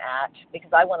where I'm at,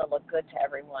 because I want to look good to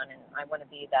everyone, and I want to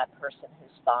be that person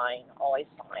who's fine, always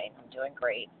fine. I'm doing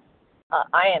great.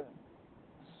 I am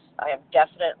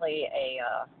definitely a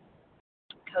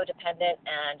codependent,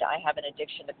 and I have an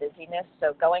addiction to busyness,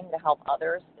 so going to help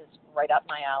others is right up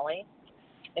my alley.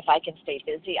 If I can stay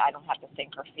busy, I don't have to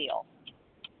think or feel.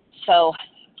 So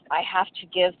I have to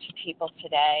give to people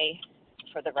today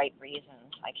for the right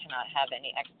reasons. I cannot have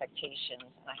any expectations,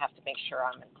 and I have to make sure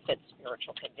I'm in fit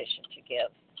spiritual condition to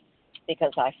give,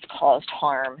 because I've caused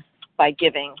harm by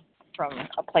giving from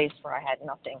a place where I had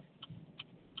nothing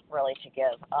really to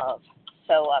give of.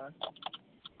 So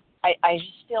I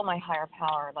just feel my higher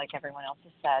power, like everyone else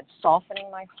has said, softening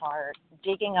my heart,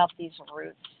 digging up these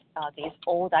roots, these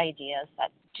old ideas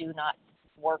that do not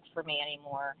work for me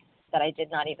anymore, that I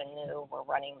did not even know were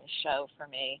running the show for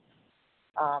me.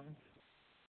 I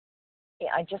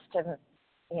just am,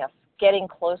 getting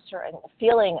closer and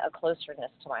feeling a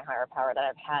closeness to my higher power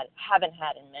that haven't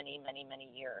had in many, many, many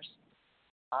years.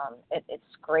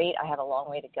 It's great. I have a long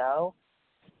way to go.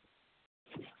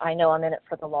 I know I'm in it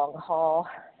for the long haul,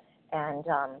 and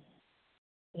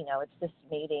it's this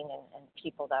meeting and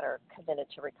people that are committed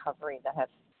to recovery that have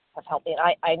helped me.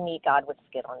 And I meet God with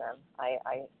skin on them. I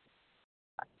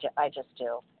just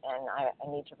do, and I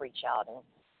need to reach out and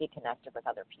be connected with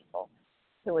other people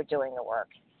who are doing the work.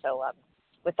 So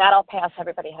with that, I'll pass.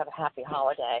 Everybody have a happy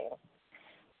holiday.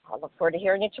 I'll look forward to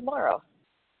hearing you tomorrow.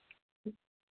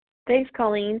 Thanks,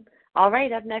 Colleen. All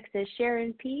right, up next is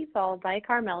Sharon P., followed by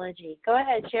Carmela G. Go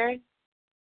ahead, Sharon.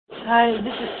 Hi,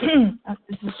 this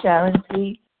is Sharon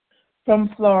P. from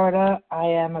Florida. I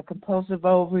am a compulsive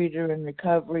overeater in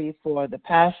recovery for the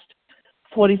past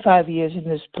 45 years in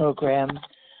this program,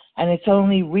 and it's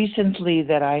only recently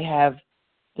that I have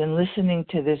been listening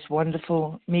to this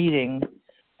wonderful meeting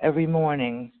every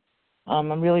morning.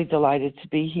 I'm really delighted to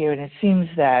be here, and it seems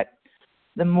that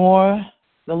the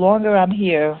longer I'm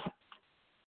here,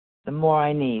 the more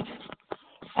I need.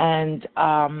 And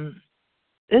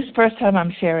this is the first time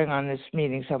I'm sharing on this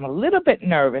meeting, so I'm a little bit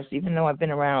nervous, even though I've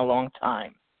been around a long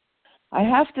time. I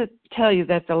have to tell you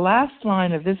that the last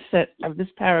line of this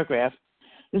paragraph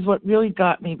is what really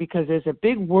got me, because there's a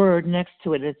big word next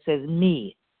to it that says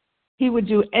me. He would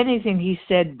do anything, he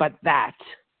said, but that.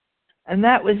 And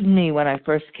that was me when I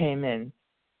first came in.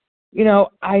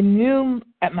 I knew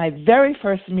at my very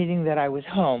first meeting that I was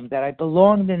home, that I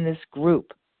belonged in this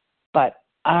group, but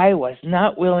I was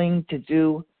not willing to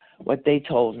do what they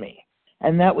told me.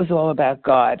 And that was all about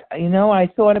God. I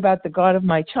thought about the God of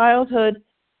my childhood,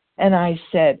 and I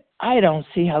said, I don't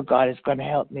see how God is going to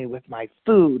help me with my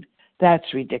food.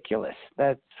 That's ridiculous.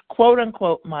 That's quote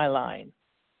unquote my line.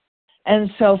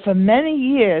 And so for many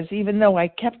years, even though I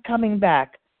kept coming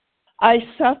back, I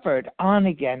suffered on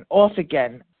again, off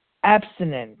again,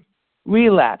 abstinent,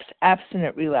 relapse,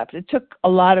 abstinent, relapse. It took a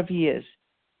lot of years.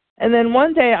 And then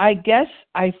one day, I guess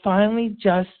I finally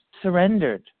just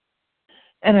surrendered.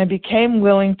 And I became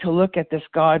willing to look at this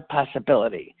God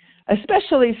possibility,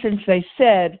 especially since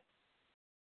it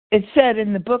said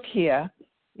in the book here,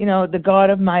 the God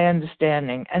of my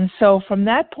understanding. And so from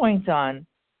that point on,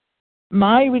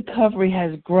 my recovery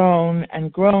has grown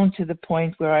and grown to the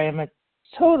point where I am a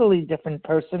totally different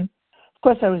person. Of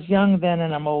course, I was young then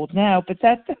and I'm old now, but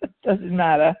that doesn't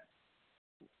matter.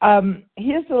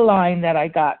 Here's the line that I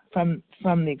got from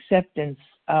the acceptance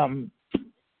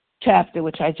chapter,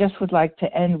 which I just would like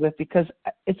to end with because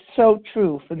it's so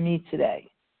true for me today.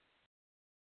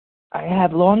 I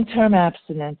have long-term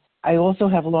abstinence. I also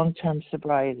have long-term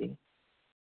sobriety.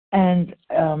 And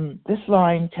this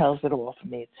line tells it all for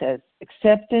me. It says,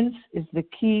 acceptance is the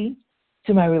key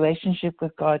to my relationship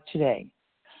with God today.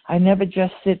 I never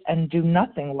just sit and do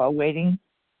nothing while waiting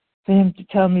for him to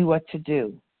tell me what to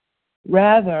do.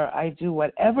 Rather, I do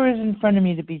whatever is in front of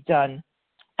me to be done,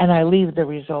 and I leave the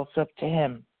results up to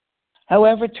him.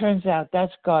 However it turns out,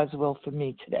 that's God's will for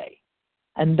me today.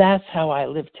 And that's how I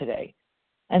live today.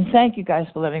 And thank you guys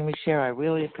for letting me share. I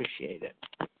really appreciate it.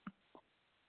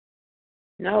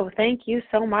 No, thank you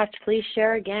so much. Please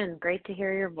share again. Great to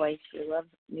hear your voice. We love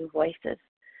new voices.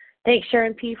 Thanks,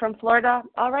 Sharon P. from Florida.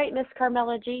 All right, Miss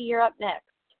Carmela G., you're up next.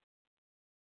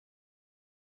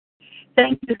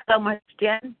 Thank you so much,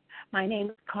 Jen. My name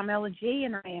is Carmela G.,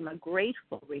 and I am a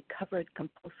grateful, recovered,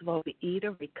 compulsive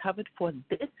overeater, recovered for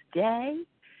this day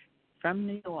from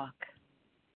New York.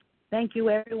 Thank you,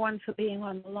 everyone, for being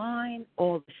on the line,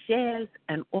 all the shares,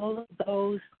 and all of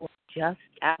those who are just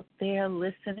out there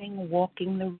listening,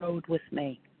 walking the road with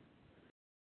me.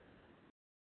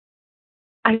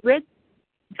 I read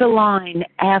the line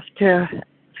after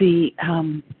the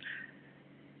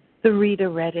reader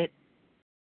read it,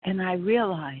 and I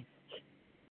realized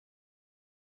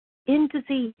in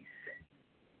disease,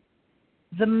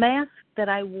 the mask that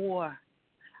I wore,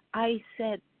 I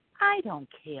said, I don't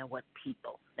care what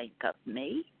people think of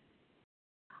me.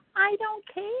 I don't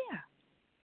care.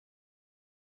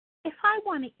 If I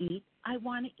want to eat, I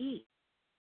want to eat.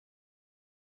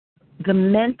 The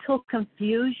mental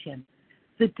confusion,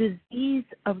 the disease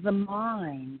of the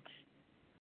mind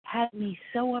had me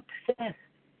so obsessed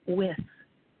with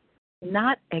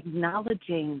not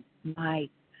acknowledging my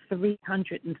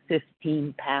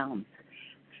 315 pounds,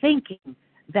 thinking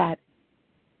that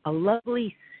a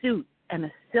lovely suit and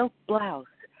a silk blouse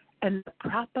and the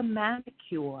proper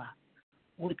manicure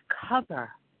would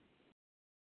cover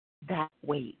that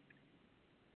weight.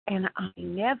 And I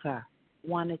never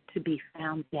wanted to be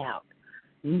found out.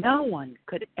 No one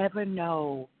could ever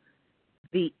know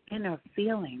the inner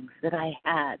feelings that I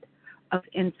had of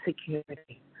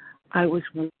insecurity. I was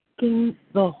walking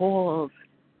the halls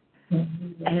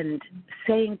and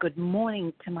saying good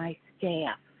morning to my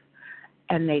staff,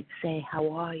 and they'd say, how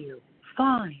are you?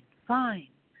 Fine, fine.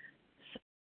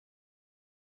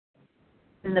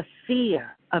 And the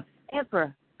fear of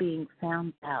ever being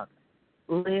found out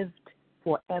lived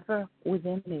forever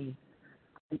within me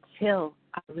until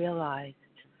I realized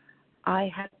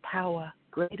I had power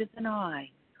greater than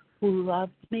I, who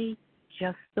loved me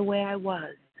just the way I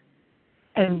was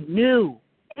and knew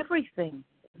everything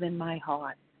within my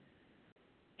heart.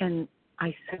 And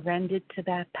I surrendered to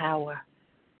that power.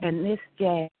 And this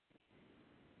day,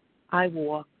 I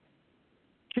walk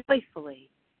joyfully,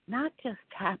 not just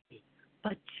happy,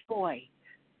 but joy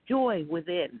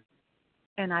within.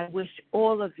 And I wish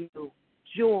all of you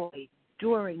joy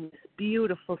during this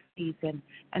beautiful season.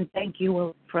 And thank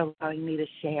you for allowing me to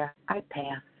share. I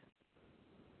pass.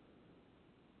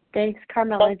 Thanks,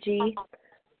 Carmela G.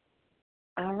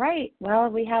 All right. Well,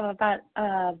 we have about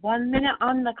 1 minute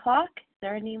on the clock. Is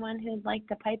there anyone who'd like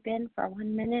to pipe in for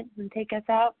 1 minute and take us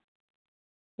out?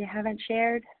 You haven't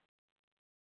shared?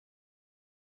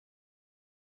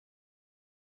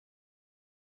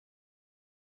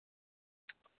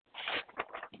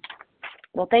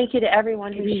 Well, thank you to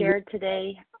everyone who shared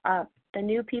today. The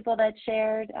new people that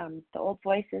shared, the old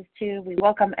voices too. We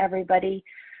welcome everybody.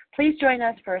 Please join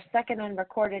us for a second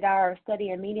unrecorded hour of study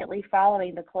immediately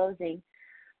following the closing.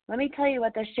 Let me tell you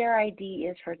what the share ID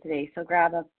is for today, so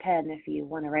grab a pen if you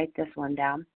want to write this one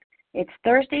down. It's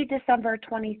Thursday, December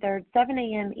 23rd, 7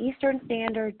 a.m. Eastern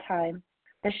Standard Time.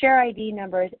 The share ID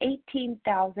number is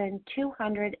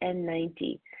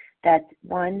 18,290. That's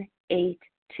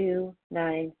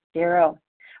 18290.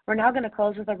 We're now going to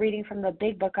close with a reading from the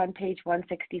Big Book on page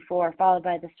 164, followed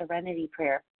by the Serenity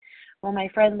Prayer. Will my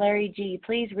friend Larry G.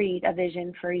 please read A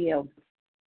Vision for You?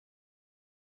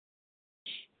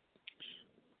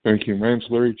 Thank you. My name's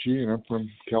Larry G., and I'm from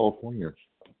California.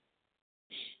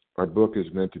 Our book is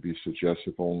meant to be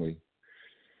suggestive only.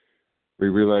 We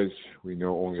realize we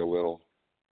know only a little.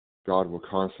 God will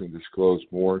constantly disclose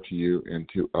more to you and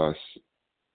to us.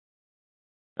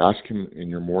 Ask Him in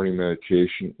your morning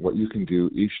meditation what you can do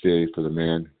each day for the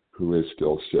man who is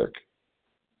still sick.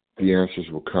 The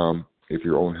answers will come if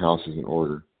your own house is in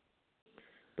order.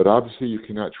 But obviously you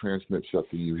cannot transmit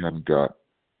something you haven't got.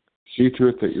 See to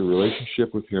it that your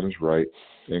relationship with Him is right,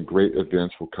 and great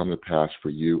events will come to pass for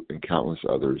you and countless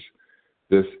others.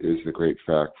 This is the great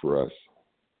fact for us.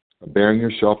 Abandon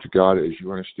yourself to God as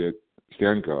you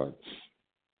understand God.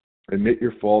 Admit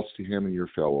your faults to Him and your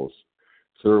fellows.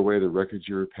 Clear away the wreckage of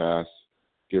your past.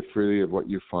 Give freely of what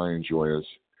you find and join us.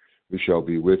 We shall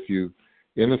be with you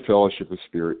in the fellowship of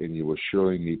Spirit, and you will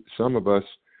surely meet some of us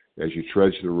as you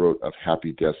trudge the road of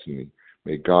happy destiny.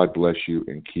 May God bless you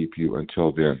and keep you.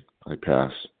 Until then, I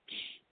pass.